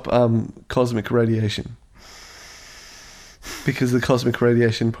to stop cosmic radiation. Because the cosmic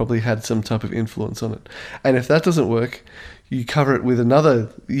radiation probably had some type of influence on it. And if that doesn't work, you cover it with another,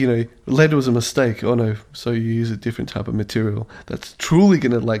 lead was a mistake. Oh no, so you use a different type of material that's truly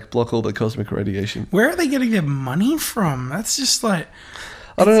going to like block all the cosmic radiation. Where are they getting their money from? That's just like...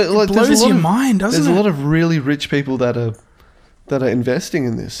 I don't know. Like, it blows your mind, doesn't it? There's a lot of really rich people that are investing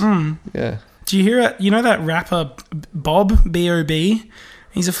in this. Yeah. Do you hear it? You know that rapper Bob, B.O.B.?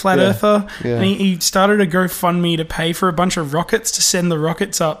 He's a flat earther. Yeah. And he started a GoFundMe to pay for a bunch of rockets to send the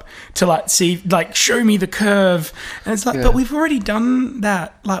rockets up to show me the curve. And it's like, but we've already done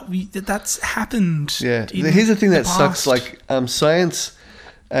that. Like that's happened. Yeah. Here's the thing that sucks. Like science,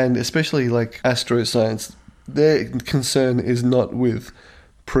 and especially like astroscience, their concern is not with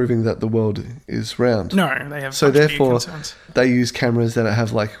proving that the world is round. No, they have. So therefore, they use cameras that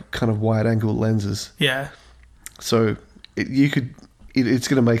have like kind of wide-angle lenses. Yeah. So it's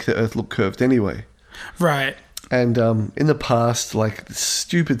going to make the Earth look curved anyway. Right. And in the past, like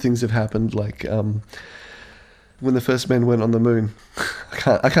stupid things have happened, like when the first men went on the moon.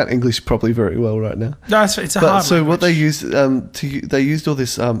 I can't English properly very well right now. No, it's a hard. So what they used they used all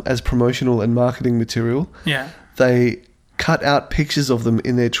this as promotional and marketing material. Yeah. They cut out pictures of them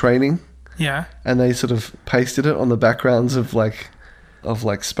in their training. Yeah. And they sort of pasted it on the backgrounds of like of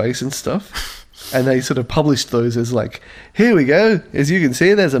like space and stuff. And they sort of published those as like, here we go. As you can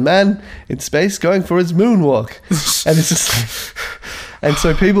see, there's a man in space going for his moonwalk. And it's just like... And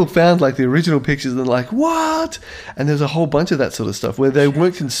so people found like the original pictures and they're like, what? And there's a whole bunch of that sort of stuff where they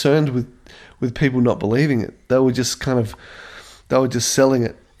weren't concerned with people not believing it. They were just selling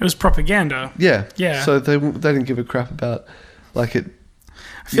it. It was propaganda. Yeah. Yeah. So they didn't give a crap about like it.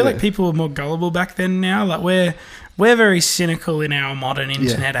 I feel like people were more gullible back then now. Like we're very cynical in our modern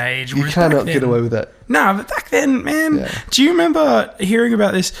internet age. You cannot get away with that. No, but back then, man, do you remember hearing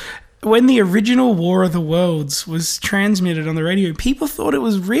about this? When the original War of the Worlds was transmitted on the radio, people thought it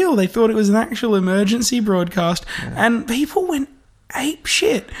was real. They thought it was an actual emergency broadcast. And people went ape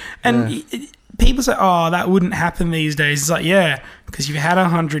shit. And people say, oh, that wouldn't happen these days. It's like, yeah, because you've had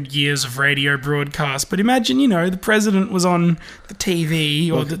 100 years of radio broadcast. But imagine, the president was on the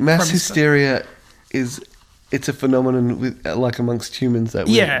TV. Or the mass hysteria it's a phenomenon like amongst humans that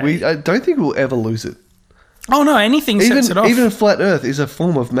I don't think we'll ever lose it. Oh no! Anything sets it off. Even a flat Earth is a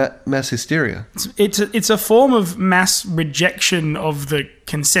form of mass hysteria. It's a form of mass rejection of the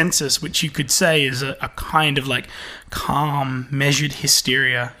consensus, which you could say is a kind of like calm, measured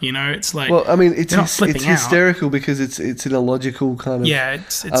hysteria. It's like it's hysterical because it's an illogical kind of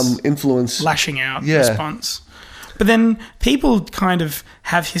it's influence, lashing out response. But then people kind of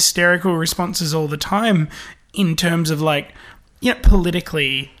have hysterical responses all the time in terms of like.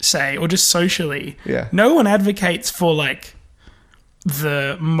 Politically, say, or just socially, no one advocates for like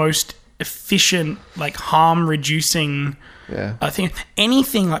the most efficient, like harm-reducing thing.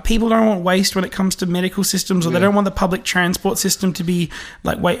 Anything like people don't want waste when it comes to medical systems, or they don't want the public transport system to be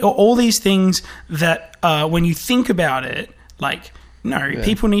like all these things that when you think about it, like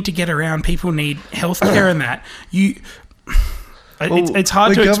people need to get around. People need healthcare and that it's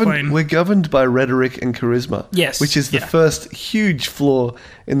hard to explain. We're governed by rhetoric and charisma. Yes. Which is the first huge flaw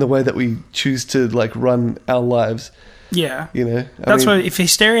in the way that we choose to like run our lives. Yeah. That's why if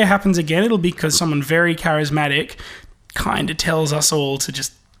hysteria happens again, it'll be because someone very charismatic kind of tells us all to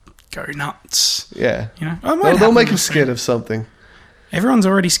just go nuts. Yeah. They'll make us scared of something. Everyone's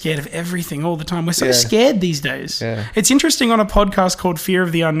already scared of everything all the time. We're so scared these days. Yeah. It's interesting on a podcast called Fear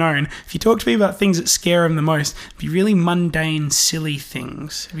of the Unknown. If you talk to me about things that scare them the most, it'd be really mundane, silly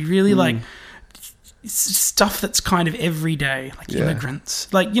things. It'd be really like stuff that's kind of everyday, like immigrants.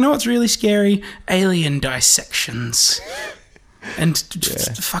 Like, what's really scary? Alien dissections. And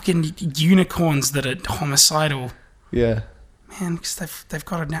fucking unicorns that are homicidal. Yeah. Man, because they've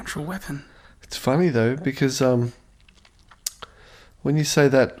got a natural weapon. It's funny, though, because... when you say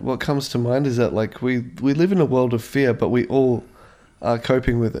that, what comes to mind is that like we live in a world of fear, but we all are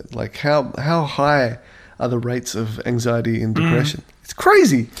coping with it. Like how high are the rates of anxiety and depression? It's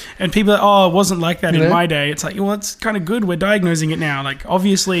crazy. And people are, it wasn't like that in my day. It's like, well, it's kind of good. We're diagnosing it now. Like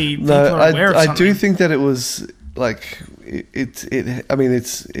obviously people are aware of something. I do think that it was like it's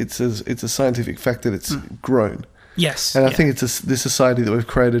a scientific fact that it's grown. Yes. And I think it's this society that we've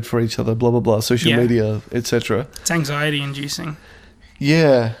created for each other, blah, blah, blah, social media, etc. It's anxiety inducing.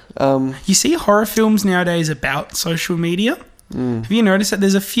 Yeah. You see horror films nowadays about social media. Have you noticed that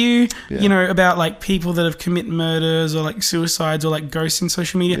there's a few, about like people that have committed murders or like suicides or like ghosts in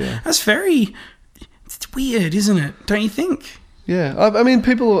social media? Yeah. That's it's weird, isn't it? Don't you think? Yeah.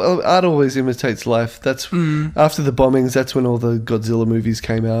 Art always imitates life. That's after the bombings. That's when all the Godzilla movies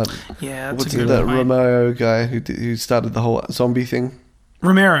came out. Yeah. That's that Romero guy who started the whole zombie thing?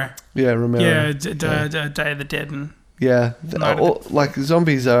 Romero. Yeah, Romero. Yeah, Day of the Dead and... Yeah, like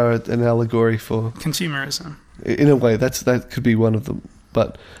zombies are an allegory for consumerism. In a way, that could be one of them.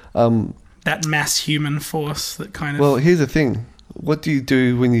 But that mass human force that kind of. Well, here's the thing: what do you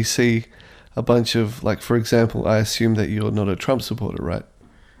do when you see a bunch of, like, for example, I assume that you're not a Trump supporter, right?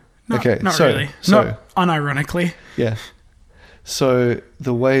 Not really. Not unironically. Yeah. So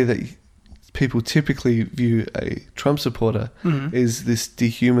the way that people typically view a Trump supporter is this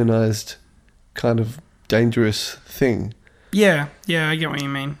dehumanized kind of dangerous thing. Yeah, I get what you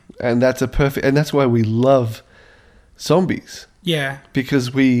mean. And that's why we love zombies. Yeah.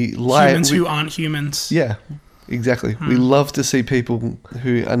 Because we like humans who aren't humans. Yeah, exactly. We love to see people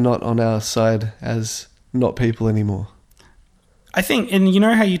who are not on our side as not people anymore. I think, and you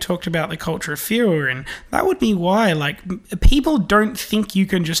know how you talked about the culture of fear we're in? That would be why, like, people don't think you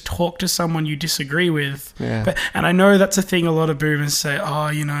can just talk to someone you disagree with. Yeah. And I know that's a thing a lot of boomers say,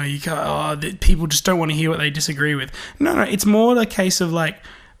 you can't, people just don't want to hear what they disagree with. No, it's more a case of, like,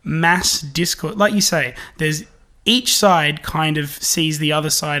 mass discourse. Like you say, there's each side kind of sees the other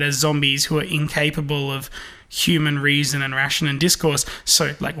side as zombies who are incapable of human reason and ration and discourse.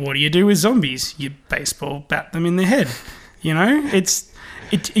 So, like, what do you do with zombies? You baseball bat them in the head. It's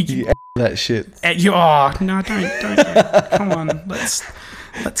that shit. No, don't. Come on, let's.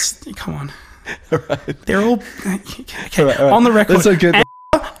 Come on. All right. They're all okay. All right. On the record.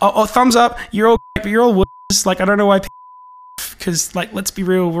 Thumbs up. You're all, but you're all worse. Like I don't know why. Because like, let's be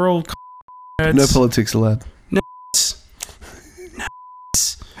real. We're all nerds. No politics allowed. Nerds.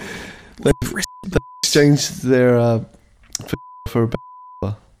 They exchanged their for a.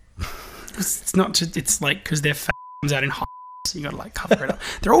 It's not just. It's like because their fat comes out in high, so you got to like cover it up.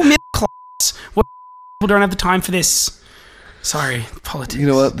 They're all middle class. What people don't have the time for this. Sorry, politics. You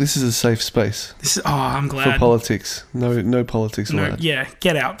know what? This is a safe space. I'm glad. For politics. No politics allowed. Yeah,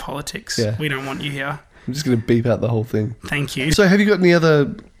 get out politics. Yeah. We don't want you here. I'm just going to beep out the whole thing. Thank you. So have you got any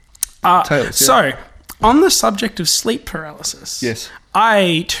other tales? Yeah. So, on the subject of sleep paralysis. Yes.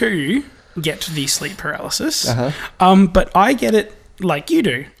 I, too, get the sleep paralysis. Uh-huh. But I get it like you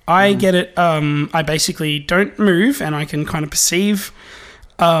do. I get it, I basically don't move and I can kind of perceive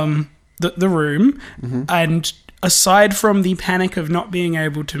the room and aside from the panic of not being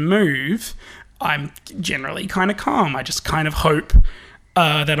able to move, I'm generally kind of calm. I just kind of hope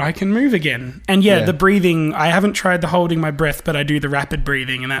that I can move again. And the breathing, I haven't tried the holding my breath, but I do the rapid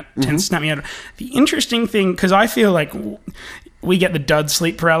breathing and that tends to snap me out. The interesting thing, because I feel like we get the dud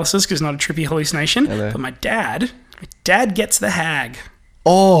sleep paralysis because it's not a trippy hallucination, but my dad gets the hag.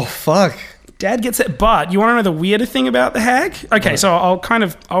 Oh, fuck. Dad gets it, but you want to know the weirder thing about the hag? Okay, so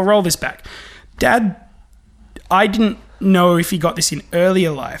I'll roll this back. Dad, I didn't know if he got this in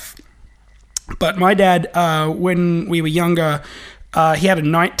earlier life, but my dad, when we were younger, he had a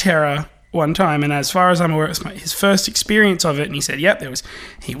night terror one time, and as far as I'm aware, it was his first experience of it, and he said,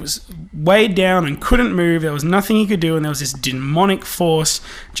 he was weighed down and couldn't move, there was nothing he could do, and there was this demonic force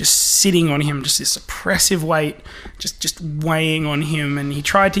just sitting on him, just this oppressive weight, just weighing on him, and he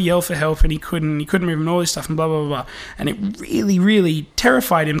tried to yell for help, and he couldn't move, and all this stuff, and blah, blah, blah, and it really, really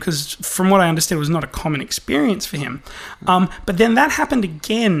terrified him, because from what I understood, it was not a common experience for him. But then that happened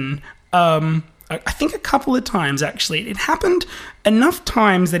again, I think a couple of times, actually. It happened enough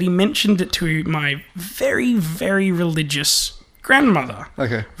times that he mentioned it to my very, very religious grandmother.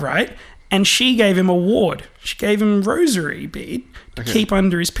 Okay. Right? And she gave him a ward. She gave him rosary bead to keep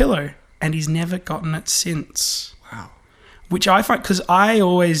under his pillow. And he's never gotten it since. Wow. Which I find... Because I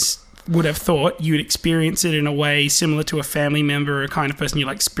always would have thought you'd experience it in a way similar to a family member or a kind of person you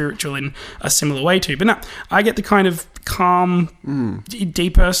like spiritual in a similar way to. But no, I get the kind of calm,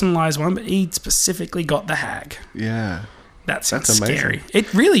 depersonalized one, but he specifically got the hag. Yeah. That's scary. Amazing.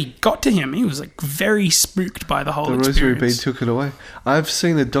 It really got to him. He was like very spooked by the whole experience. The rosary bead took it away. I've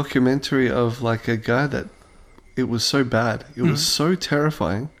seen a documentary of like a guy that it was so bad. It was so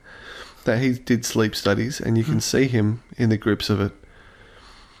terrifying that he did sleep studies and you can see him in the grips of it.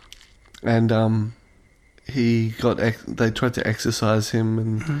 And they tried to exercise him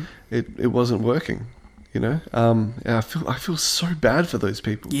and it wasn't working, you know? And I feel so bad for those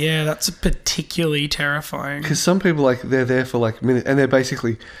people. Yeah, that's particularly terrifying. Because some people, like, they're there for like minutes and they're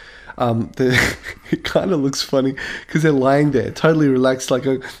basically, it kind of looks funny because they're lying there totally relaxed, like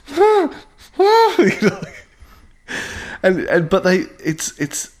going, you know? But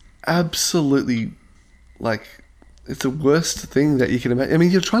it's absolutely like, it's the worst thing that you can imagine. I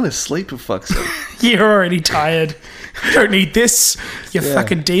mean, you're trying to sleep, for fuck's sake. You're already tired. You don't need this, you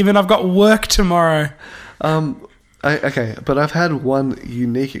fucking demon. I've got work tomorrow. But I've had one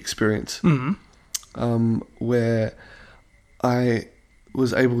unique experience where I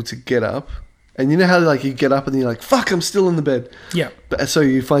was able to get up. And you know how like you get up and you're like, fuck, I'm still in the bed. Yeah. But so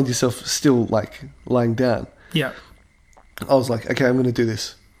you find yourself still like lying down. Yeah. I was like, okay, I'm going to do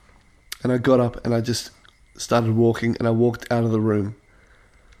this. And I got up and I just started walking and I walked out of the room.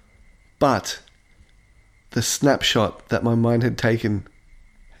 But the snapshot that my mind had taken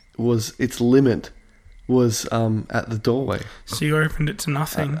was its limit was at the doorway. So you opened it to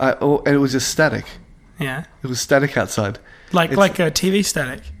nothing. And it was just static. Yeah. It was static outside. Like a TV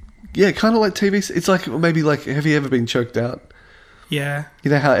static. Yeah, kind of like TV. It's like maybe like, have you ever been choked out? Yeah.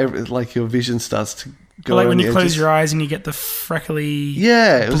 You know how like your vision starts to go like when you close your eyes and you get the freckly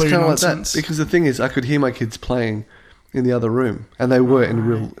it was kind of like nonsense. that. Because the thing is, I could hear my kids playing in the other room, and they were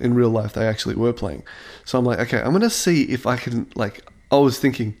in real life. They actually were playing. So I'm like, okay, I'm gonna see if I can. Like, I was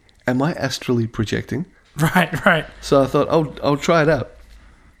thinking, am I astrally projecting? Right. So I thought, I'll try it out.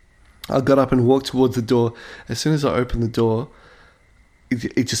 I got up and walked towards the door. As soon as I opened the door,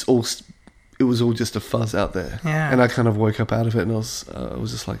 it was all just a fuzz out there. Yeah. And I kind of woke up out of it and I was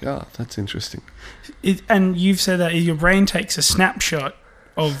just like, that's interesting. And you've said that your brain takes a snapshot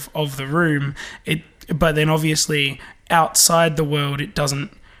of the room, but then obviously outside the world it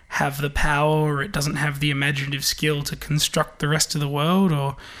doesn't have the power, or it doesn't have the imaginative skill to construct the rest of the world,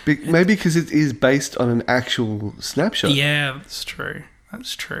 or maybe because it is based on an actual snapshot. Yeah, that's true.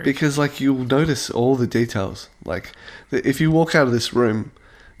 That's true. Because like you'll notice all the details. Like if you walk out of this room,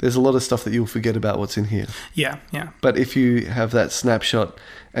 there's a lot of stuff that you'll forget about what's in here. Yeah, yeah. But if you have that snapshot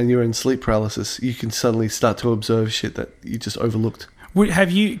and you're in sleep paralysis, you can suddenly start to observe shit that you just overlooked.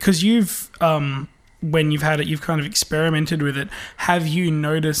 Have you? Because you've when you've had it, you've kind of experimented with it. Have you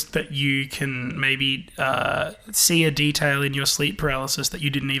noticed that you can maybe see a detail in your sleep paralysis that you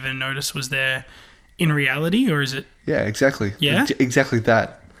didn't even notice was there in reality, or is it? Yeah, exactly. Yeah? Exactly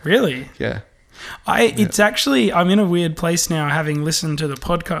that. Really? Yeah. It's actually, I'm in a weird place now, having listened to the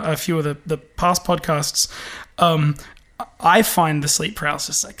podcast, a few of the past podcasts. I find the sleep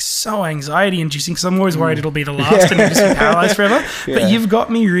paralysis like so anxiety inducing because I'm always worried it'll be the last and you'll just be paralyzed forever. Yeah. But you've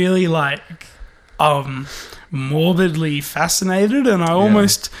got me really like morbidly fascinated, and I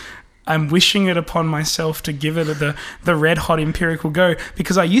almost I'm wishing it upon myself to give it the red hot empirical go,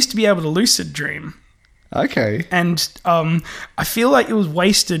 because I used to be able to lucid dream. Okay. And I feel like it was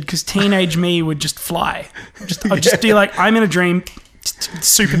wasted because teenage me would just fly. I'd just be like, I'm in a dream,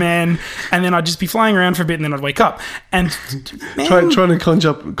 Superman, and then I'd just be flying around for a bit, and then I'd wake up. And man, trying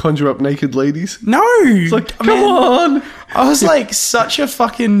to conjure up naked ladies. No, it's like come on. I was like such a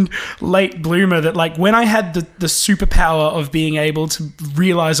fucking late bloomer that like when I had the superpower of being able to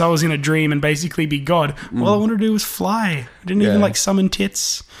realize I was in a dream and basically be God, all I wanted to do was fly. I didn't even like summon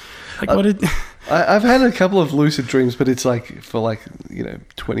tits. Like what did? I've had a couple of lucid dreams, but it's like for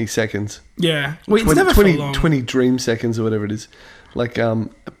 20 seconds. Yeah, well, it's never 20, for long. 20 dream seconds or whatever it is. Like,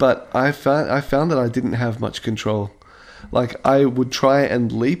 but I found that I didn't have much control. Like, I would try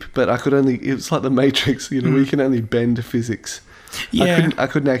and leap, but I could only. It's like the Matrix, where you can only bend physics. Yeah, I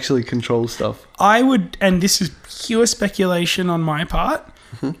couldn't actually control stuff. I would, and this is pure speculation on my part.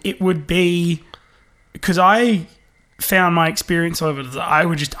 Mm-hmm. It would be because I found my experience of it that I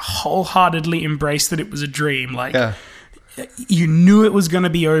would just wholeheartedly embrace that it was a dream. Like, you knew it was going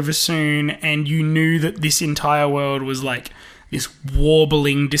to be over soon, and you knew that this entire world was like this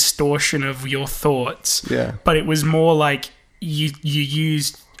warbling distortion of your thoughts. Yeah. But it was more like I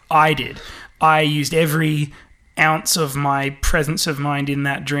used every ounce of my presence of mind in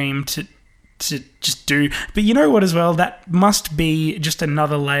that dream to just do. But you know what as well? That must be just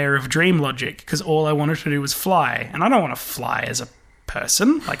another layer of dream logic, because all I wanted to do was fly. And I don't want to fly as a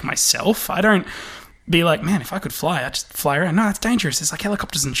person, like myself. I don't be like, man, if I could fly, I'd just fly around. No, it's dangerous. There's like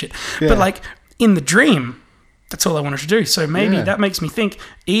helicopters and shit. Yeah. But like in the dream, that's all I wanted to do. So maybe that makes me think,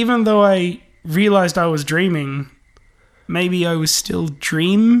 even though I realized I was dreaming, maybe I was still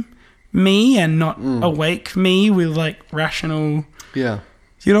dream me and not awake me with like rational... Yeah.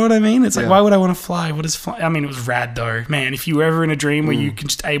 You know what I mean? It's like, why would I want to fly? What is fly? I mean, it was rad though. Man, if you were ever in a dream where you can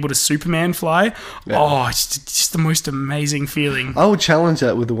just able to Superman fly, it's just the most amazing feeling. I would challenge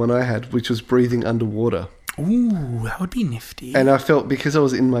that with the one I had, which was breathing underwater. Ooh, that would be nifty. And I felt, because I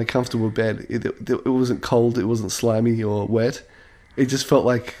was in my comfortable bed, it wasn't cold, it wasn't slimy or wet. It just felt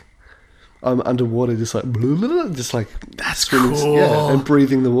like I'm underwater, just like... just like... That's cool. Yeah, and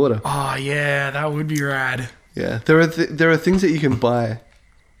breathing the water. Oh, yeah, that would be rad. Yeah, there are things that you can buy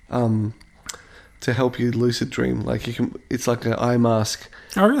to help you lucid dream. Like it's like an eye mask.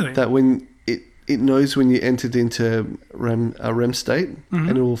 Oh, really? That when it knows when you entered into a REM state,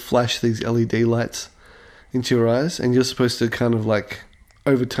 and it will flash these LED lights into your eyes, and you're supposed to kind of like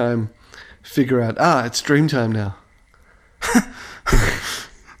over time figure out, it's dream time now.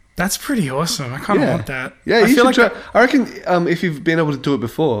 That's pretty awesome. I kind of want that. Yeah, you should try. I reckon if you've been able to do it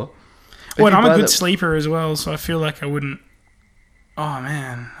before. Well, I'm a good sleeper as well, so I feel like I wouldn't. Oh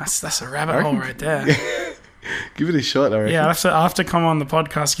man, that's a rabbit hole right there. Give it a shot, I reckon. Yeah, I have to come on the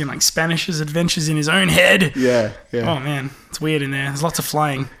podcast again, like Spanish's adventures in his own head. Yeah. Oh man, it's weird in there. There's lots of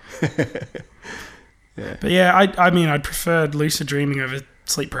flying. Yeah. But yeah, I mean, I'd prefer lucid dreaming over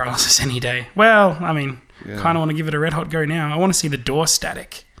sleep paralysis any day. Well, I mean, kind of want to give it a red hot go now. I want to see the door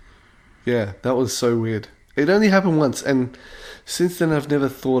static. Yeah, that was so weird. It only happened once, and since then I've never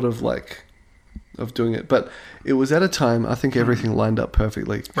thought of doing it. But it was at a time, I think everything lined up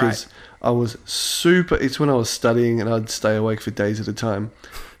perfectly, because I was it's when I was studying and I'd stay awake for days at a time.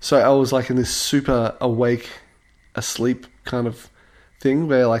 So I was like in this super awake, asleep kind of thing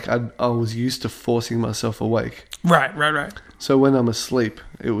where like I was used to forcing myself awake. Right. So when I'm asleep,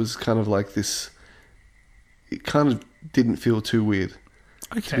 it was kind of like this, it kind of didn't feel too weird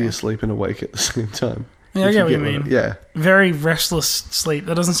to be asleep and awake at the same time. Yeah, I get what you mean. Yeah. Very restless sleep.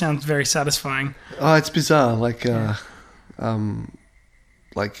 That doesn't sound very satisfying. Oh, it's bizarre. Like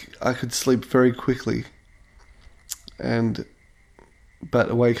I could sleep very quickly, and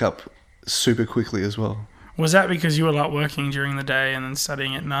but wake up super quickly as well. Was that because you were like working during the day and then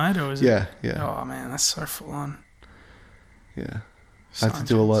studying at night, or was it? Yeah. Oh man, that's so full on. Yeah, I had to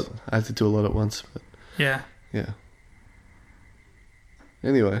do a lot. I had to do a lot at once. But yeah.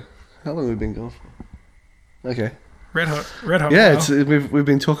 Anyway, how long have we been going for? Okay. Red hot. Yeah, we've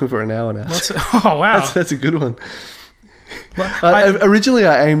been talking for an hour now. Oh wow, that's a good one. Well, originally,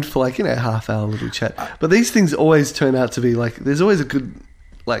 I aimed for like half-hour little chat, but these things always turn out to be like there's always a good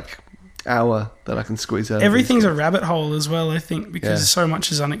hour that I can squeeze out. Everything's a rabbit hole as well, I think, because so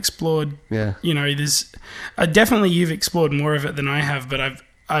much is unexplored. Yeah, there's definitely you've explored more of it than I have, but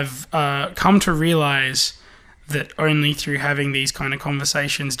I've come to realize that only through having these kind of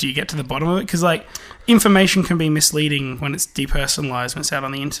conversations do you get to the bottom of it, because information can be misleading when it's depersonalized, when it's out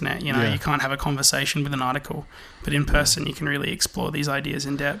on the internet. You can't have a conversation with an article, but in person you can really explore these ideas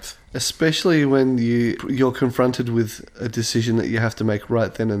in depth, especially when you're confronted with a decision that you have to make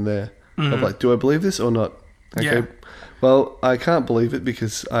right then and there. Of like, do I believe this or not? Okay, well, I can't believe it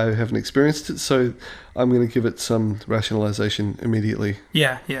because I haven't experienced it, so I'm going to give it some rationalization immediately.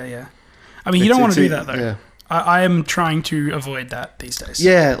 Yeah. I mean, you don't want to do that though. Yeah. I am trying to avoid that these days.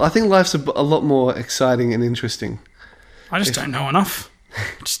 Yeah, I think life's a lot more exciting and interesting. I just don't know enough.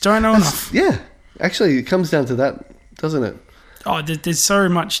 Enough. Yeah, actually, it comes down to that, doesn't it? Oh, there's so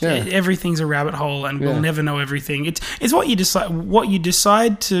much. Yeah. Everything's a rabbit hole, and we'll never know everything. It's what you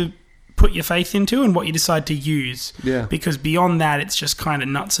decide to put your faith into, and what you decide to use. Yeah. Because beyond that, it's just kind of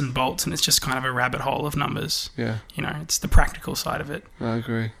nuts and bolts, and it's just kind of a rabbit hole of numbers. Yeah. It's the practical side of it. I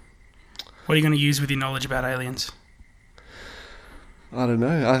agree. What are you going to use with your knowledge about aliens? I don't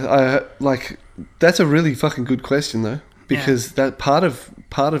know. I that's a really fucking good question though, because that part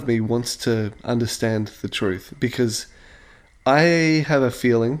of me wants to understand the truth, because I have a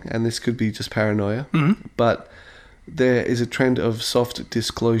feeling, and this could be just paranoia, but there is a trend of soft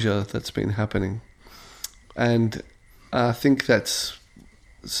disclosure that's been happening, and I think that's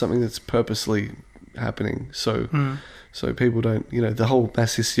something that's purposely happening. So people don't, the whole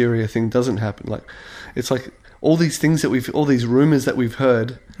mass hysteria thing doesn't happen. It's like all these things all these rumors that we've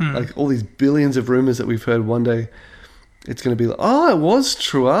heard, like all these billions of rumors that we've heard, one day it's going to be like, oh, it was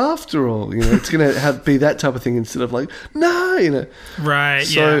true after all. It's going to be that type of thing instead of like, no, Right.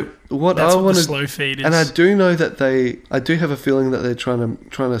 So what that's I want to slow feed is, and I do know that I do have a feeling that they're trying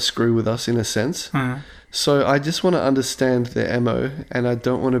to screw with us in a sense. So I just want to understand their MO, and I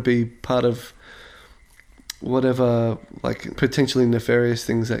don't want to be part of whatever potentially nefarious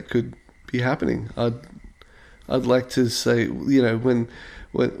things that could be happening. I'd like to say, when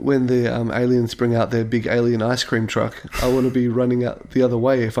the aliens bring out their big alien ice cream truck, I want to be running out the other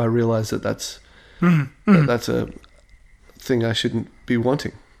way if I realise that that's a thing I shouldn't be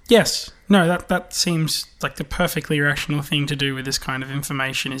wanting. Yes. No, that seems like the perfectly rational thing to do with this kind of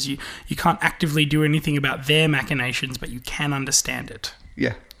information. Is you can't actively do anything about their machinations, but you can understand it.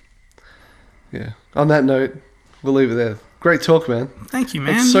 Yeah. Yeah. On that note, we'll leave it there. Great talk, man. Thank you,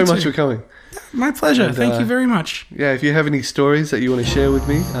 man. Thanks so much for coming. My pleasure. And, thank you very much. Yeah, if you have any stories that you want to share with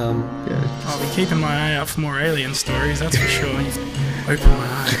me, I'll be keeping my eye out for more alien stories, that's for sure. You've opened my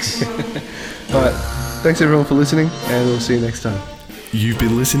eyes. All right. Thanks, everyone, for listening, and we'll see you next time. You've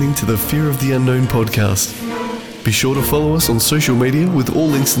been listening to the Fear of the Unknown podcast. Be sure to follow us on social media with all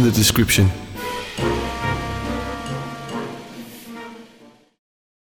links in the description.